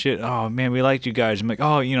 "Oh shit, oh man, we liked you guys." I'm like,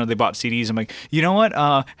 "Oh, they bought CDs." I'm like, "You know what?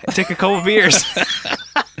 Take a couple beers."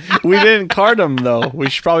 We didn't card them though. We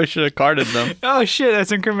probably should have carded them. Oh shit,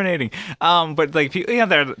 that's incriminating. But like,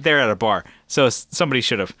 they're at a bar, so somebody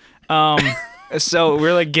should have. So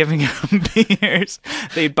we're like giving them beers.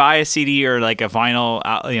 They buy a CD or like a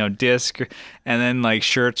vinyl, disc, and then like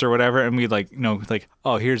shirts or whatever, and we like,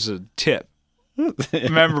 oh, here's a tip.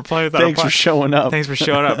 Remember playing with that? Thanks for showing up. Thanks for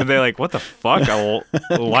showing up. And they're like, what the fuck? A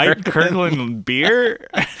light Kirkland beer?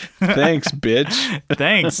 Thanks, bitch.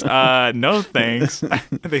 Thanks. No thanks.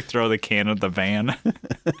 They throw the can in the van.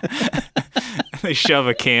 They shove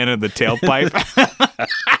a can in the tailpipe.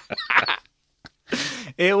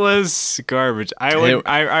 It was garbage.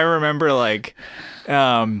 I remember like,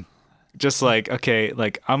 just like, okay,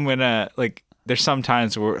 like I'm gonna like. There's some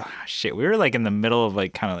times where we were like in the middle of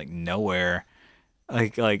like kind of like nowhere,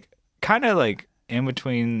 like kind of like in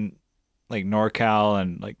between like NorCal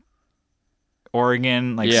and like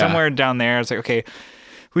Oregon, like somewhere down there. It's like, okay,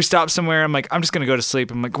 we stopped somewhere. I'm like, I'm just gonna go to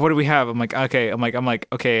sleep. I'm like, what do we have? I'm like, okay. I'm like,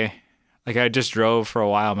 okay. Like I just drove for a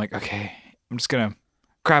while. I'm like, okay, I'm just gonna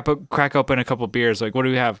crack open a couple beers. Like, what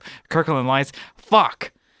do we have? Kirkland Lights.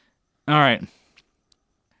 Fuck. All right.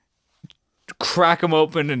 Crack them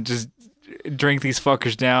open and just drink these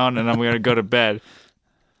fuckers down, and I'm gonna go to bed.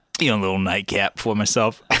 A little nightcap for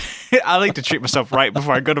myself. I like to treat myself right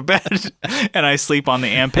before I go to bed, and I sleep on the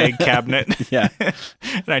Ampeg cabinet. Yeah,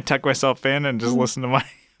 and I tuck myself in and just listen to my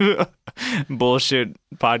bullshit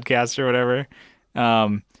podcast or whatever.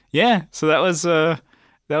 Yeah. So that was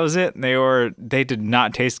it. They did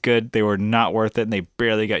not taste good. They were not worth it, and they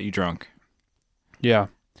barely got you drunk. Yeah,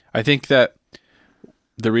 I think that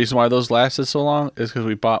the reason why those lasted so long is because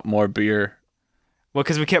we bought more beer. Well,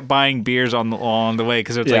 because we kept buying beers along the way,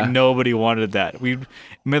 because it's like nobody wanted that.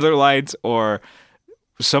 Miller Lights or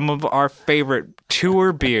some of our favorite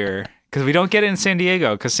tour beer, because we don't get it in San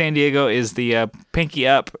Diego, because San Diego is the Pinky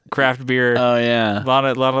Up craft beer. Oh yeah, a lot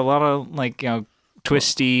of like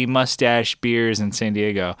twisty mustache beers in San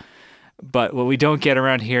Diego. But what we don't get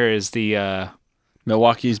around here is the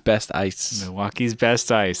Milwaukee's Best Ice. Milwaukee's Best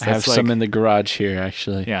Ice. I have some in the garage here,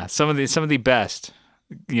 actually. Yeah, some of the best,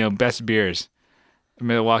 best beers.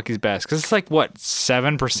 Milwaukee's Best, because it's like what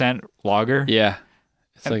 7% lager. Yeah,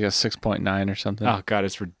 it's like a 6.9 or something. Oh god,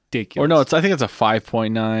 it's ridiculous. Or no, I think it's a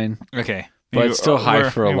 5.9. Okay, but it's still high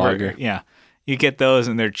for a lager. Yeah, you get those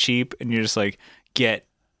and they're cheap, and you're just like, get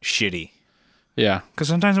shitty. Yeah, because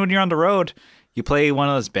sometimes when you're on the road, you play one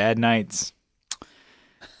of those bad nights.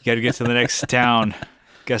 You got to get to the next town.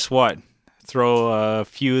 Guess what? Throw a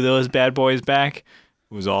few of those bad boys back.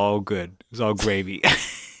 It was all good. It was all gravy.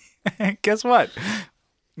 Guess what?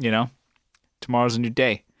 Tomorrow's a new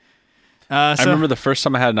day. I remember the first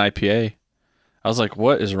time I had an IPA, I was like,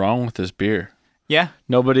 what is wrong with this beer? Yeah.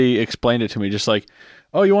 Nobody explained it to me. Just like,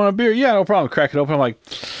 oh, you want a beer? Yeah, no problem. Crack it open. I'm like,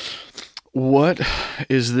 what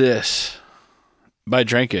is this? But I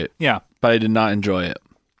drank it. Yeah. But I did not enjoy it.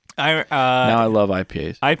 Now I love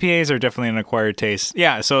IPAs. IPAs are definitely an acquired taste.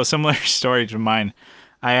 Yeah, so similar story to mine.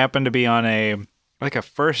 I happened to be on a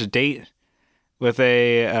first date with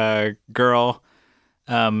a girl.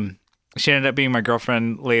 She ended up being my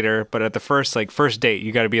girlfriend later, but at the first date,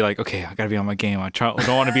 you got to be like, okay, I got to be on my game. Don't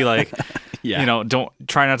want to be like, don't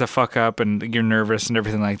try not to fuck up, and you're nervous and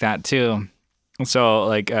everything like that too.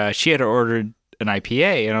 So she had ordered an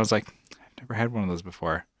IPA, and I was like, I've never had one of those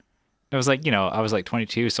before. It was like, I was like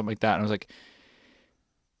 22, something like that. And I was like,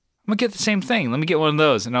 I'm going to get the same thing. Let me get one of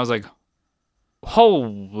those. And I was like,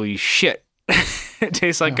 holy shit. It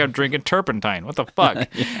tastes like I'm drinking turpentine. What the fuck?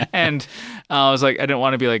 Yeah. And I was like, I didn't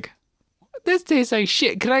want to be like, this tastes like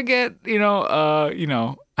shit. Could I get,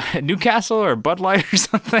 Newcastle or Bud Light or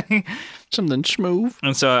something? Something smooth.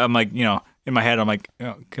 And so I'm like, in my head, I'm like,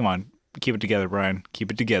 come on, keep it together, Brian.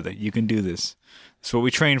 Keep it together. You can do this. That's what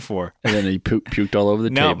we trained for. And then he puked all over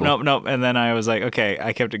the table. Nope. And then I was like, okay,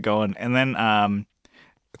 I kept it going. And then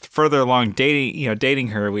further along dating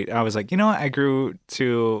her, I was like, I grew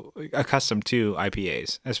accustomed to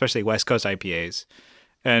IPAs, especially West Coast IPAs.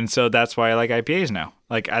 And so that's why I like IPAs now.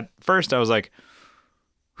 Like at first I was like,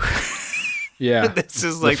 yeah, this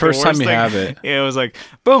is like the first time you thing. have it. Yeah, it was like,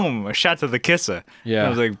 boom, a shot to the kisser. Yeah. I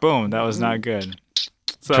was like, boom, that was not good.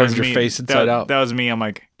 So turned your face inside out. That was me. I'm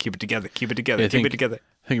like, keep it together, keep it together, keep it together.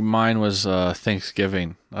 I think mine was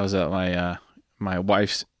Thanksgiving. I was at my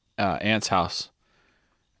wife's aunt's house.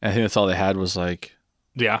 I think that's all they had was like,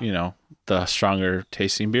 the stronger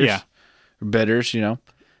tasting beers, bitters,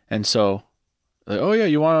 and so Like, oh yeah,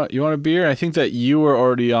 you want a beer? I think that you were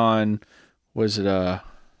already on. Was it I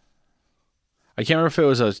can't remember if it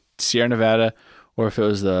was a Sierra Nevada or if it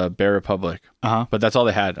was the Bear Republic. Uh-huh. But that's all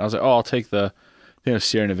they had. I was like, oh, I'll take the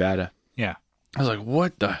Sierra Nevada. Yeah. I was like,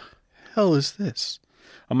 what the hell is this?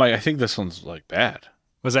 I'm like, I think this one's like bad.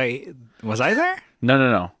 Was I there?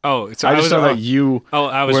 No. Oh, so I just know that you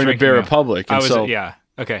I was were in the drinking Bear milk. Republic. And I was so, yeah.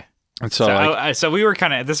 Okay. And so, So we were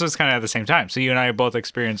this was kind of at the same time. So you and I both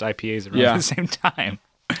experienced IPAs around the same time.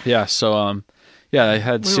 yeah. So, I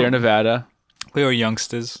had Sierra Nevada. We were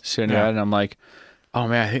youngsters. Sierra Nevada, and I'm like, oh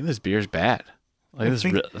man, I think this beer's bad. Like I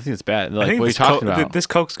think it's bad. And they're like, what are you talking about? This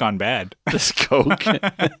Coke's gone bad. This Coke,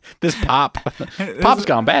 this pop's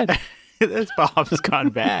gone bad. This pop's gone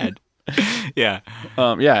bad. Yeah.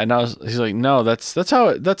 And he's like, no, that's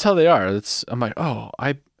how they are. I'm like, oh,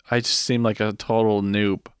 I just seem like a total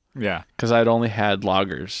noob. Yeah. Because I'd only had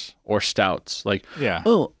lagers or stouts. Like, yeah.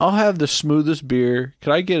 Oh, I'll have the smoothest beer.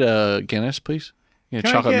 Could I get a Guinness, please?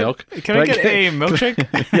 Chocolate milk. Can I get a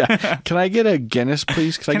milkshake? Yeah. Can I get a Guinness,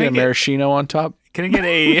 please? Can I get a maraschino on top? Can I get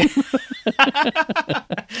a?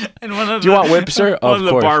 And one of Do you want whip, sir? One of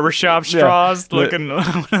the barbershop straws looking.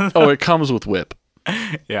 Oh, it comes with whip.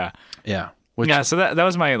 Yeah. Yeah. So that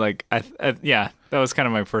was my that was kind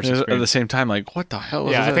of my first experience. At the same time, like, what the hell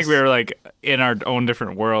is this? I think we were like in our own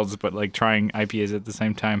different worlds, but like trying IPAs at the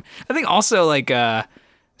same time. I think also like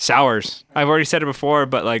sours. I've already said it before,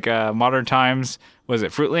 but like Modern Times, was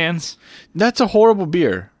it Fruitlands? That's a horrible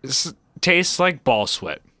beer. Tastes like ball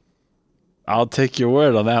sweat. I'll take your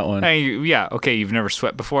word on that one. Yeah, okay, you've never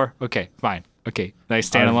sweat before? Okay, fine. Okay, I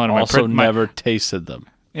stand alone. I've also never tasted them.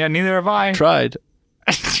 Yeah, neither have I. Tried.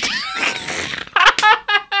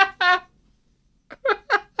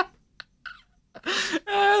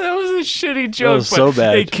 That was a shitty joke. That was so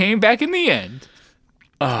bad. It came back in the end.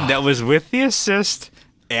 That was with the assist.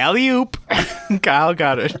 Alley-oop. Kyle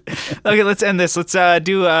got it. Okay, let's end this. Let's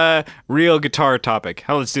do a real guitar topic.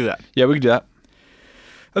 Let's do that. Yeah, we can do that.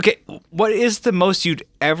 Okay, what is the most you'd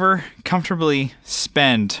ever comfortably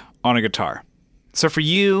spend on a guitar? So for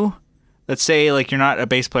you, let's say like you're not a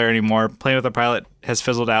bass player anymore, Playing with a Pilot has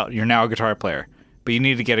fizzled out, you're now a guitar player, but you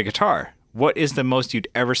need to get a guitar. What is the most you'd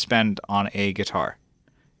ever spend on a guitar?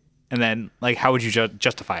 And then, like, how would you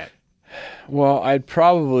justify it? Well, I'd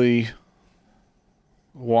probably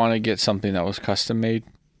want to get something that was custom made,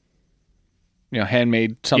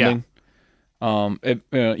 handmade something. Yeah.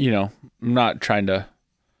 I'm not trying to.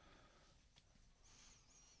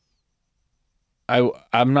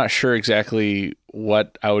 I'm not sure exactly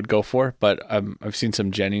what I would go for, but I've seen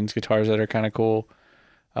some Jennings guitars that are kind of cool.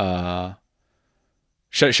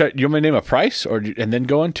 Should you want me to name a price and then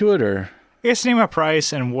go into it, or? I guess name a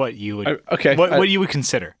price and what you would. Okay. What you would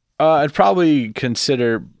consider? I'd probably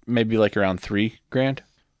consider maybe like around $3,000.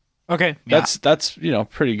 Okay. Yeah. That's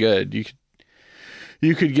pretty good.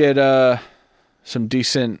 You could get some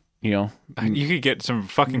decent, You could get some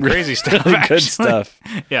fucking crazy stuff. Really good stuff.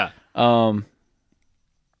 Yeah.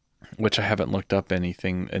 Which I haven't looked up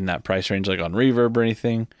anything in that price range, like on Reverb or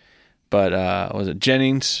anything. But was it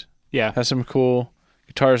Jennings? Yeah. Has some cool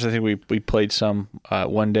guitars. I think we played some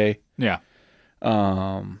one day. Yeah.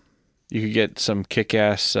 You could get some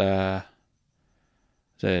kick-ass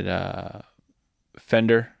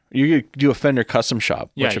Fender. You could do a Fender custom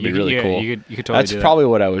shop, which would be really cool. You could totally That's probably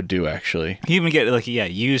what I would do, actually. You even get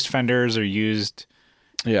used Fenders or used,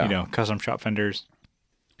 custom shop Fenders.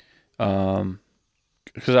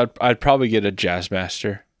 Because I'd probably get a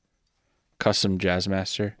Jazzmaster, custom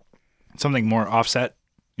Jazzmaster. Something more offset.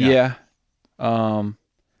 Yeah. But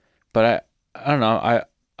I don't know.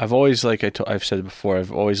 I've always, like I've said before,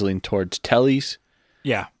 I've always leaned towards Tellys.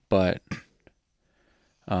 Yeah. But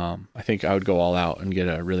I think I would go all out and get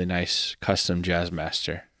a really nice custom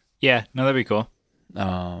Jazzmaster. Yeah, no, that'd be cool.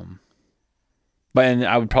 And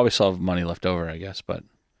I would probably still have money left over, I guess, but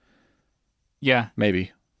yeah,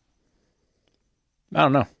 maybe. I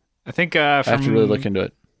don't know. I think I have to really look into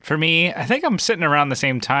it. For me, I think I'm sitting around the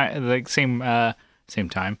same time,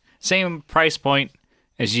 same price point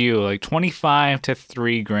as you, like $2,500 to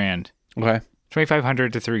 $3,000. Okay.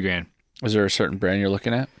 $2,500 to $3,000. Is there a certain brand you're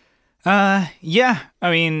looking at? Yeah.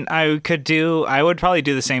 I mean, I would probably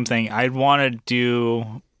do the same thing. I'd want to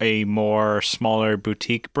do a more smaller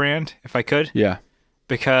boutique brand if I could. Yeah.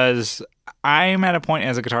 Because I'm at a point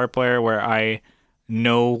as a guitar player where I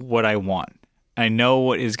know what I want. I know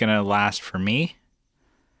what is going to last for me.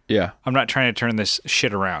 Yeah. I'm not trying to turn this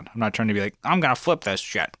shit around. I'm not trying to be like, I'm going to flip this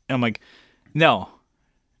shit. And I'm like, no,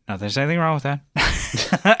 there's anything wrong with that.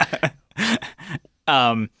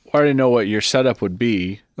 already know what your setup would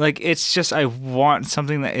be. Like, it's just, I want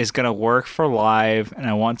something that is going to work for live, and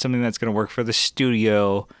I want something that's going to work for the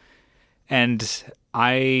studio. And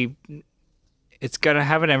it's got to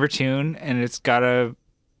have an Evertune, and it's got to,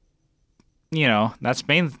 that's the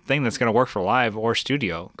main thing that's going to work for live or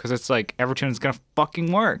studio. Because it's like, Evertune's going to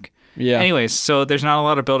fucking work. Yeah. Anyways, so there's not a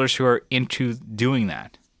lot of builders who are into doing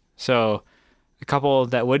that. So a couple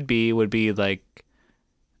that would be like,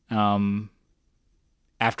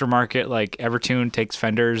 aftermarket, like Evertune takes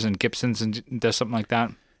Fenders and Gibsons and does something like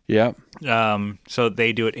that. Yeah. So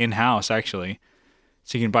they do it in-house, actually.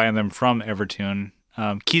 So you can buy them from Evertune.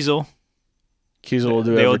 Kiesel will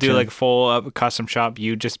do. They will do like full custom shop.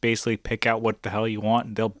 You just basically pick out what the hell you want,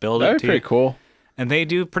 and they'll build it. That'd be pretty cool. And they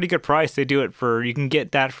do pretty good price. They do it you can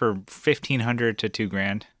get that for $1,500 to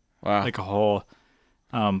 $2,000. Wow. Like a whole.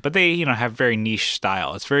 But they have very niche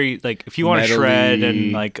style. It's very like if you want to shred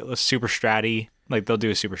and like a super stratty, like they'll do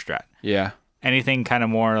a super strat. Yeah. Anything kind of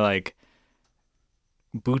more like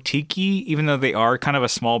boutique-y, even though they are kind of a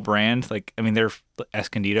small brand. Like, I mean, they're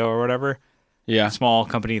Escondido or whatever. Yeah. Small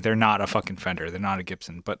company. They're not a fucking Fender. They're not a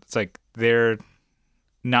Gibson. But it's like they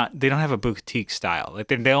don't have a boutique style. Like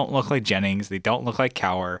they don't look like Jennings. They don't look like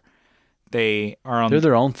Cower. They're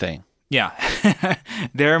their own thing. Yeah.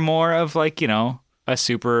 They're more of like, a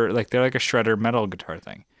super, like they're like a shredder metal guitar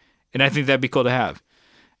thing. And I think that'd be cool to have.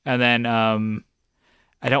 And then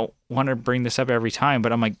I don't want to bring this up every time,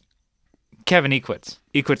 but I'm like, Kevin Equitz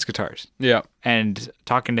Guitars. Yeah. And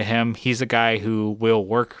talking to him, he's a guy who will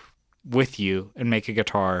work with you and make a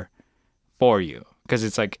guitar for you. Because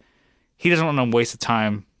it's like, he doesn't want to waste the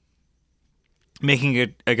time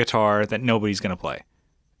making a guitar that nobody's going to play.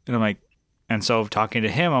 And I'm like, and so talking to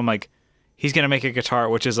him, I'm like, he's going to make a guitar,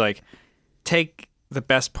 which is like, take the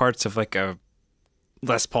best parts of like a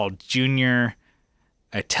Les Paul Jr.,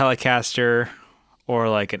 a Telecaster, or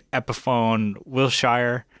like an Epiphone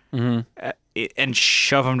Wilshire, and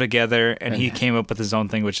shove them together. And he came up with his own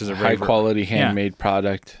thing, which is a high quality handmade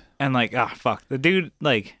product. And like, fuck, the dude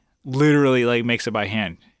like literally like makes it by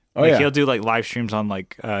hand. Oh, like yeah. He'll do like live streams on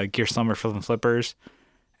like Gear Slumber Flippers,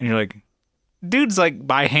 and you're like, dude's like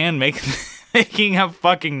by hand making a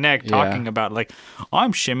fucking neck, talking about like,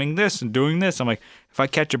 I'm shimming this and doing this. I'm like, if I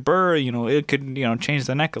catch a burr, it could change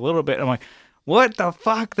the neck a little bit. I'm like, what the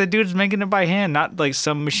fuck? The dude's making it by hand, not like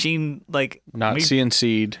some machine like not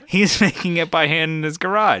CNC'd. He's making it by hand in his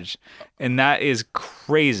garage, and that is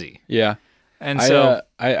crazy. Yeah. And so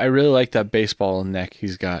I really like that baseball neck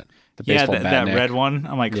he's got. The baseball bat that neck. red one.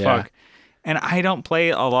 I'm like, fuck. And I don't play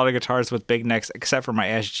a lot of guitars with big necks except for my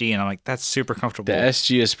SG, and I'm like, that's super comfortable. The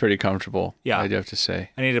SG is pretty comfortable. Yeah, I do have to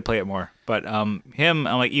say. I need to play it more. But him,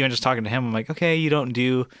 I'm like, even just talking to him, I'm like, okay, you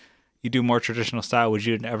do more traditional style. Would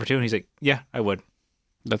you ever do? And he's like, yeah, I would.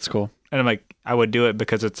 That's cool. And I'm like, I would do it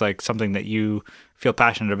because it's like something that you feel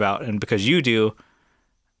passionate about, and because you do,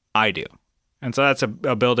 I do. And so that's a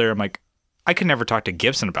builder. I'm like, I could never talk to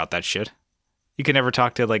Gibson about that shit. You can never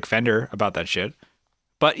talk to like Fender about that shit.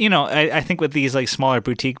 But, I think with these like smaller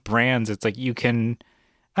boutique brands, it's like you can,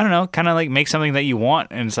 I don't know, kind of like make something that you want.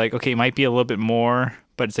 And it's like, okay, it might be a little bit more,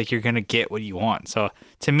 but it's like you're going to get what you want. So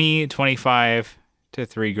to me, $25,000 to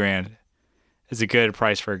 $3,000 is a good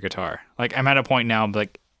price for a guitar. Like I'm at a point now,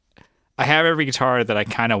 like I have every guitar that I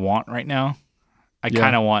kind of want right now. I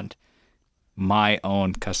kind of want my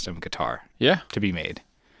own custom guitar to be made.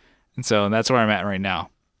 And so that's where I'm at right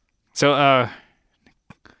now. So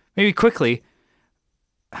maybe quickly,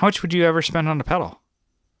 how much would you ever spend on a pedal?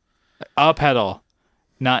 A pedal,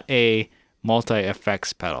 not a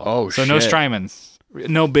multi-effects pedal. Oh, so shit. No Strymons.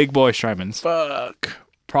 No big boy Strymons. Fuck.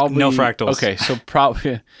 Probably no fractals. Okay, so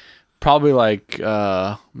probably like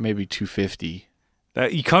maybe $250.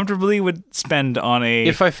 That you comfortably would spend on a...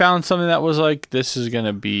 If I found something that was like, this is going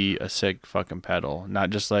to be a sick fucking pedal, not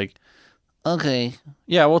just like, okay.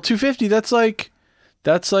 Yeah, well, $250,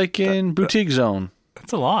 that's like in boutique zone.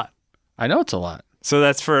 That's a lot. I know it's a lot. So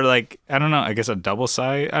that's for like, I don't know, I guess a double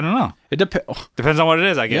side. I don't know. It depends on what it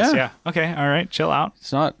is, I guess. Yeah. Okay. All right. Chill out.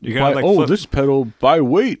 It's not. You're gonna flip. This pedal by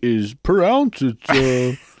weight is per ounce.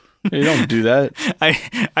 It's you don't do that.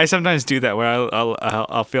 I sometimes do that where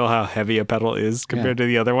I'll feel how heavy a pedal is compared to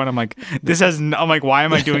the other one. I'm like, I'm like, why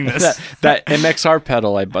am I doing this? that MXR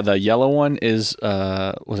pedal, the yellow one is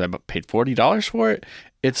I paid $40 for it?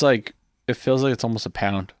 It's like, it feels like it's almost a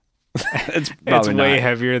pound. It's way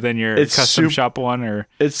heavier than your custom shop one, or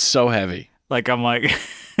it's so heavy. Like I'm like,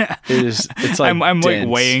 it's like I'm like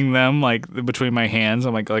weighing them like between my hands.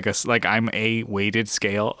 I'm like I'm a weighted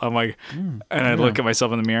scale. I'm like, and I look at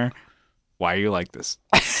myself in the mirror. Why are you like this?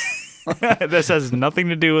 This has nothing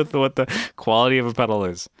to do with what the quality of a pedal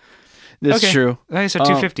is. That's Okay. true. Okay, so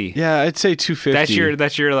 250. Yeah, I'd say 250.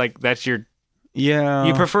 That's your. Yeah.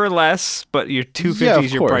 You prefer less, but your 250 Yeah, of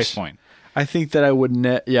is your course. price point. I think that I wouldn't.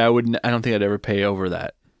 I wouldn't. I don't think I'd ever pay over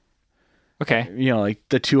that. Okay. Like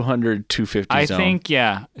the 200, 250 I zone. think,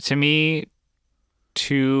 yeah, to me,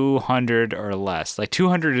 200 or less. Like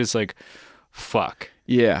 200 is like, fuck.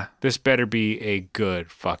 Yeah. This better be a good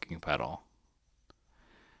fucking pedal.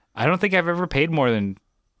 I don't think I've ever paid more than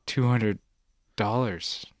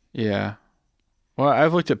 $200. Yeah. Well,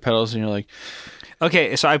 I've looked at pedals and you're like,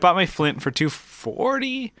 Okay, so I bought my Flint for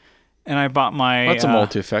 $240, and I bought my. that's a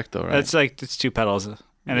multi-effect though, right? That's like it's two pedals, and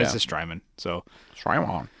it's Yeah. a Strymon, so try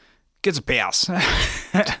on. gets a pass.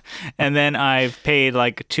 And then I've paid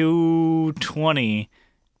like $220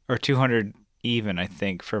 or $200 even, I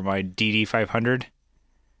think, for my DD500,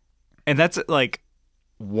 and that's like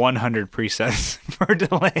 100 presets for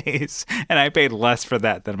delays, and I paid less for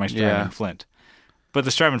that than my Strymon Yeah. Flint. But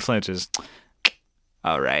the Strymon Flint is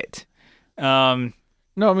all right.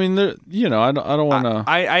 No, I mean, I don't want to.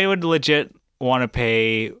 I would legit want to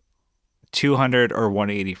pay 200 or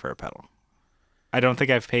 180 for a pedal. I don't think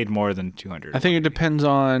I've paid more than 200. I think it depends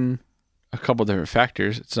on a couple different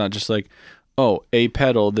factors. It's not just like, oh, a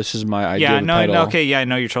pedal. This is my ideal pedal. Okay, yeah,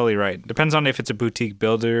 no, you're totally right. Depends on if it's a boutique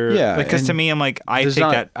builder. Yeah, because to and me, I'm like, I take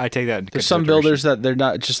not- that into There's some consideration. builders that they're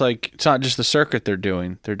not just like, it's not just the circuit they're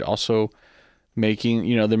doing. They're also making,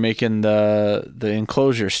 they're making the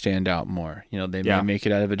enclosure stand out more. They Yeah. may make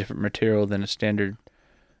it out of a different material than a standard,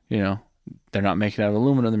 they're not making it out of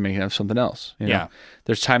aluminum, they're making it out of something else. Yeah.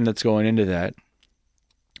 There's time that's going into that.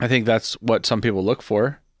 I think that's what some people look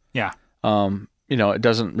for. Yeah. It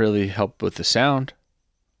doesn't really help with the sound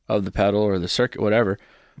of the pedal or the circuit, whatever.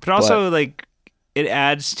 But also, like, it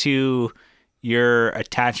adds to your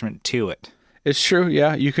attachment to it. It's true,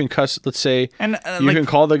 yeah. You can let's say, And you can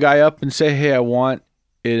call the guy up and say, hey, I want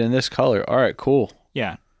it in this color. All right, cool.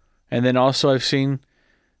 yeah. And then also I've seen,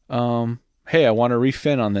 hey, I want a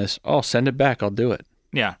refin on this. Oh, send it back. I'll do it.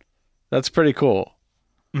 Yeah. That's pretty cool.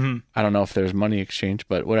 Mm-hmm. I don't know if there's money exchange,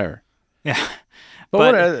 but whatever. Yeah.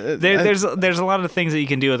 But But there's a lot of things that you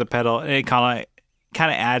can do with a pedal, and it kind of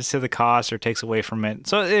adds to the cost or takes away from it.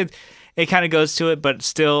 So it kind of goes to it, but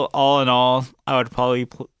still, all in all, I would probably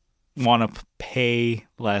want to pay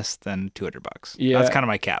less than $200. Yeah. That's kind of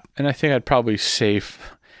my cap. And I think I'd probably save,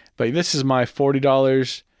 but this is my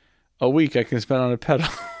 $40 a week I can spend on a pedal.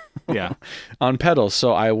 Yeah. On pedals.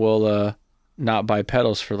 So I will not buy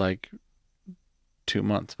pedals for like 2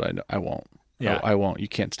 months, but I won't. Yeah. I won't. You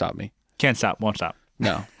can't stop me. Can't stop, won't stop.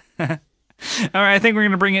 No. All right, I think we're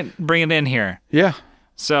gonna bring it in here. Yeah.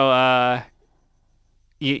 So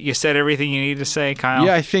you said everything you need to say, Kyle?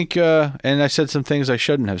 Yeah, I think, and I said some things I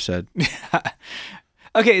shouldn't have said.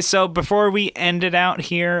 Okay, so before we end it out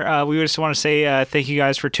here, we just want to say thank you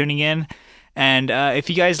guys for tuning in. And if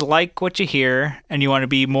you guys like what you hear and you want to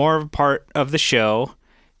be more of a part of the show,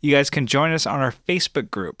 you guys can join us on our Facebook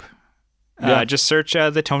group. Yeah. Just search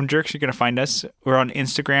The Tone Jerks. You're going to find us. We're on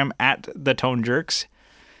Instagram at The Tone Jerks.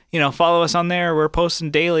 Follow us on there. We're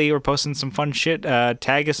posting daily. We're posting some fun shit.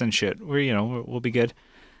 Tag us and shit. We'll be good.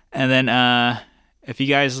 And then if you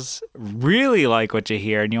guys really like what you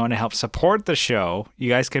hear and you want to help support the show, you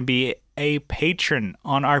guys can be a patron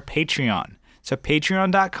on our Patreon. So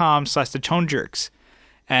patreon.com/The Tone Jerks.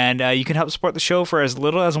 And you can help support the show for as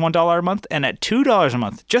little as $1 a month, and at $2 a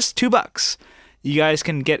month, just $2, you guys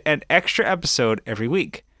can get an extra episode every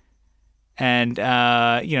week. And,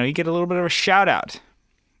 you get a little bit of a shout out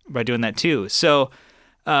by doing that too. So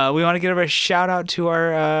we want to give a shout out to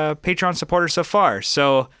our Patreon supporters so far.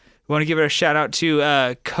 So we want to give a shout out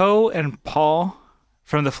to Co and Paul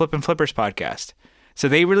from the Flippin' Flippers podcast. So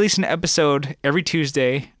they release an episode every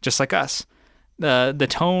Tuesday, just like us. The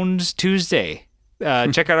Tones Tuesday.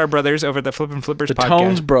 Check out our brothers over at the Flippin' Flippers The podcast.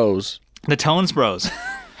 Tones Bros. The Tones Bros.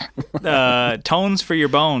 Tones for your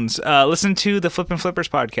bones. Listen to the Flippin' Flippers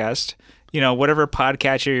podcast. Whatever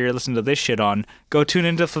podcatcher you're listening to this shit on, go tune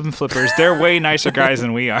into Flippin' Flippers. They're way nicer guys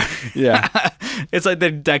than we are. Yeah. It's like the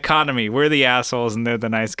dichotomy. We're the assholes and they're the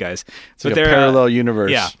nice guys. It's like a parallel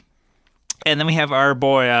universe. Yeah. And then we have our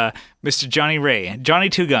boy, Mr. Johnny Ray. Johnny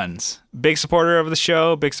Two Guns. Big supporter of the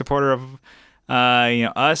show. Big supporter of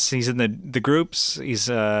us. He's in the groups. He's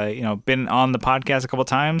been on the podcast a couple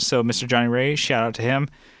times. So Mr. Johnny Ray, shout out to him.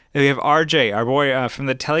 Then we have RJ, our boy from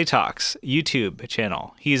the Teletalks YouTube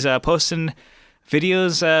channel. He's posting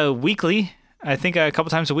videos weekly. I think a couple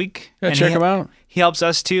times a week. Yeah, And check him out. He helps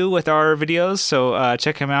us too with our videos. So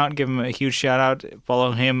check him out. Give him a huge shout out.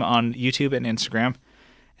 Follow him on YouTube and Instagram.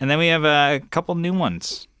 And then we have a couple new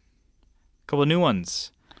ones.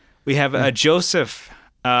 We have Joseph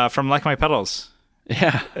from Like My Pedals.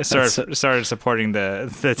 Yeah, started supporting the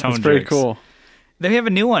tone. It's pretty jerks. cool. Then we have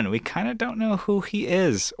a new one. We kind of don't know who he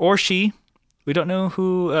is or she. We don't know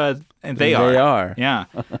who they are. They are. Yeah.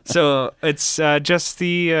 So it's just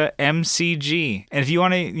the MCG. And if you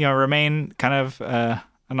want to, remain kind of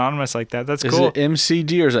anonymous like that, that's Is cool. it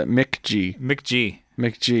MCG or is it Mick G? Mick G.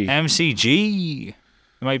 MCG. It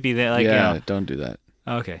might be that, don't do that.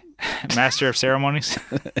 Okay. Master of ceremonies.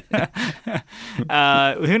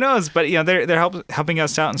 Who knows? But they're helping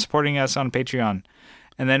us out and supporting us on Patreon.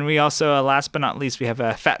 And then we also, last but not least, we have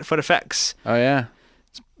Fat Foot Effects. Oh yeah.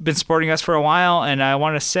 Been supporting us for a while, and I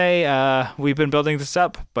want to say we've been building this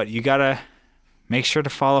up, but you gotta make sure to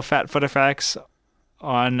follow Fat Foot Effects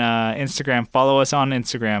on Instagram. Follow us on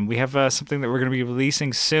Instagram. We have something that we're gonna be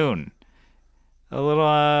releasing soon. A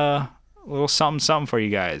little something for you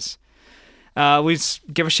guys. We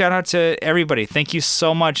give a shout out to everybody. Thank you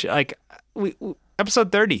so much. Like we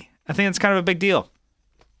episode 30. I think that's kind of a big deal.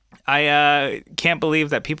 I can't believe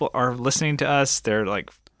that people are listening to us. They're like,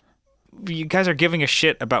 you guys are giving a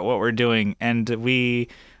shit about what we're doing, and we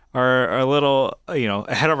are a little,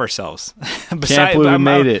 ahead of ourselves. Can't believe we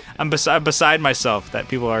made it. I'm beside myself that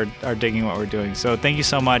people are digging what we're doing. So thank you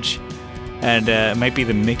so much. And it might be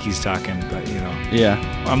the Mickeys talking, but yeah,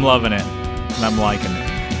 I'm loving it and I'm liking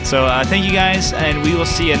it. So thank you guys, and we will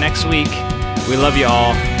see you next week. We love you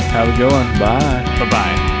all. Have a good one. Bye.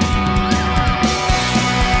 Bye-bye.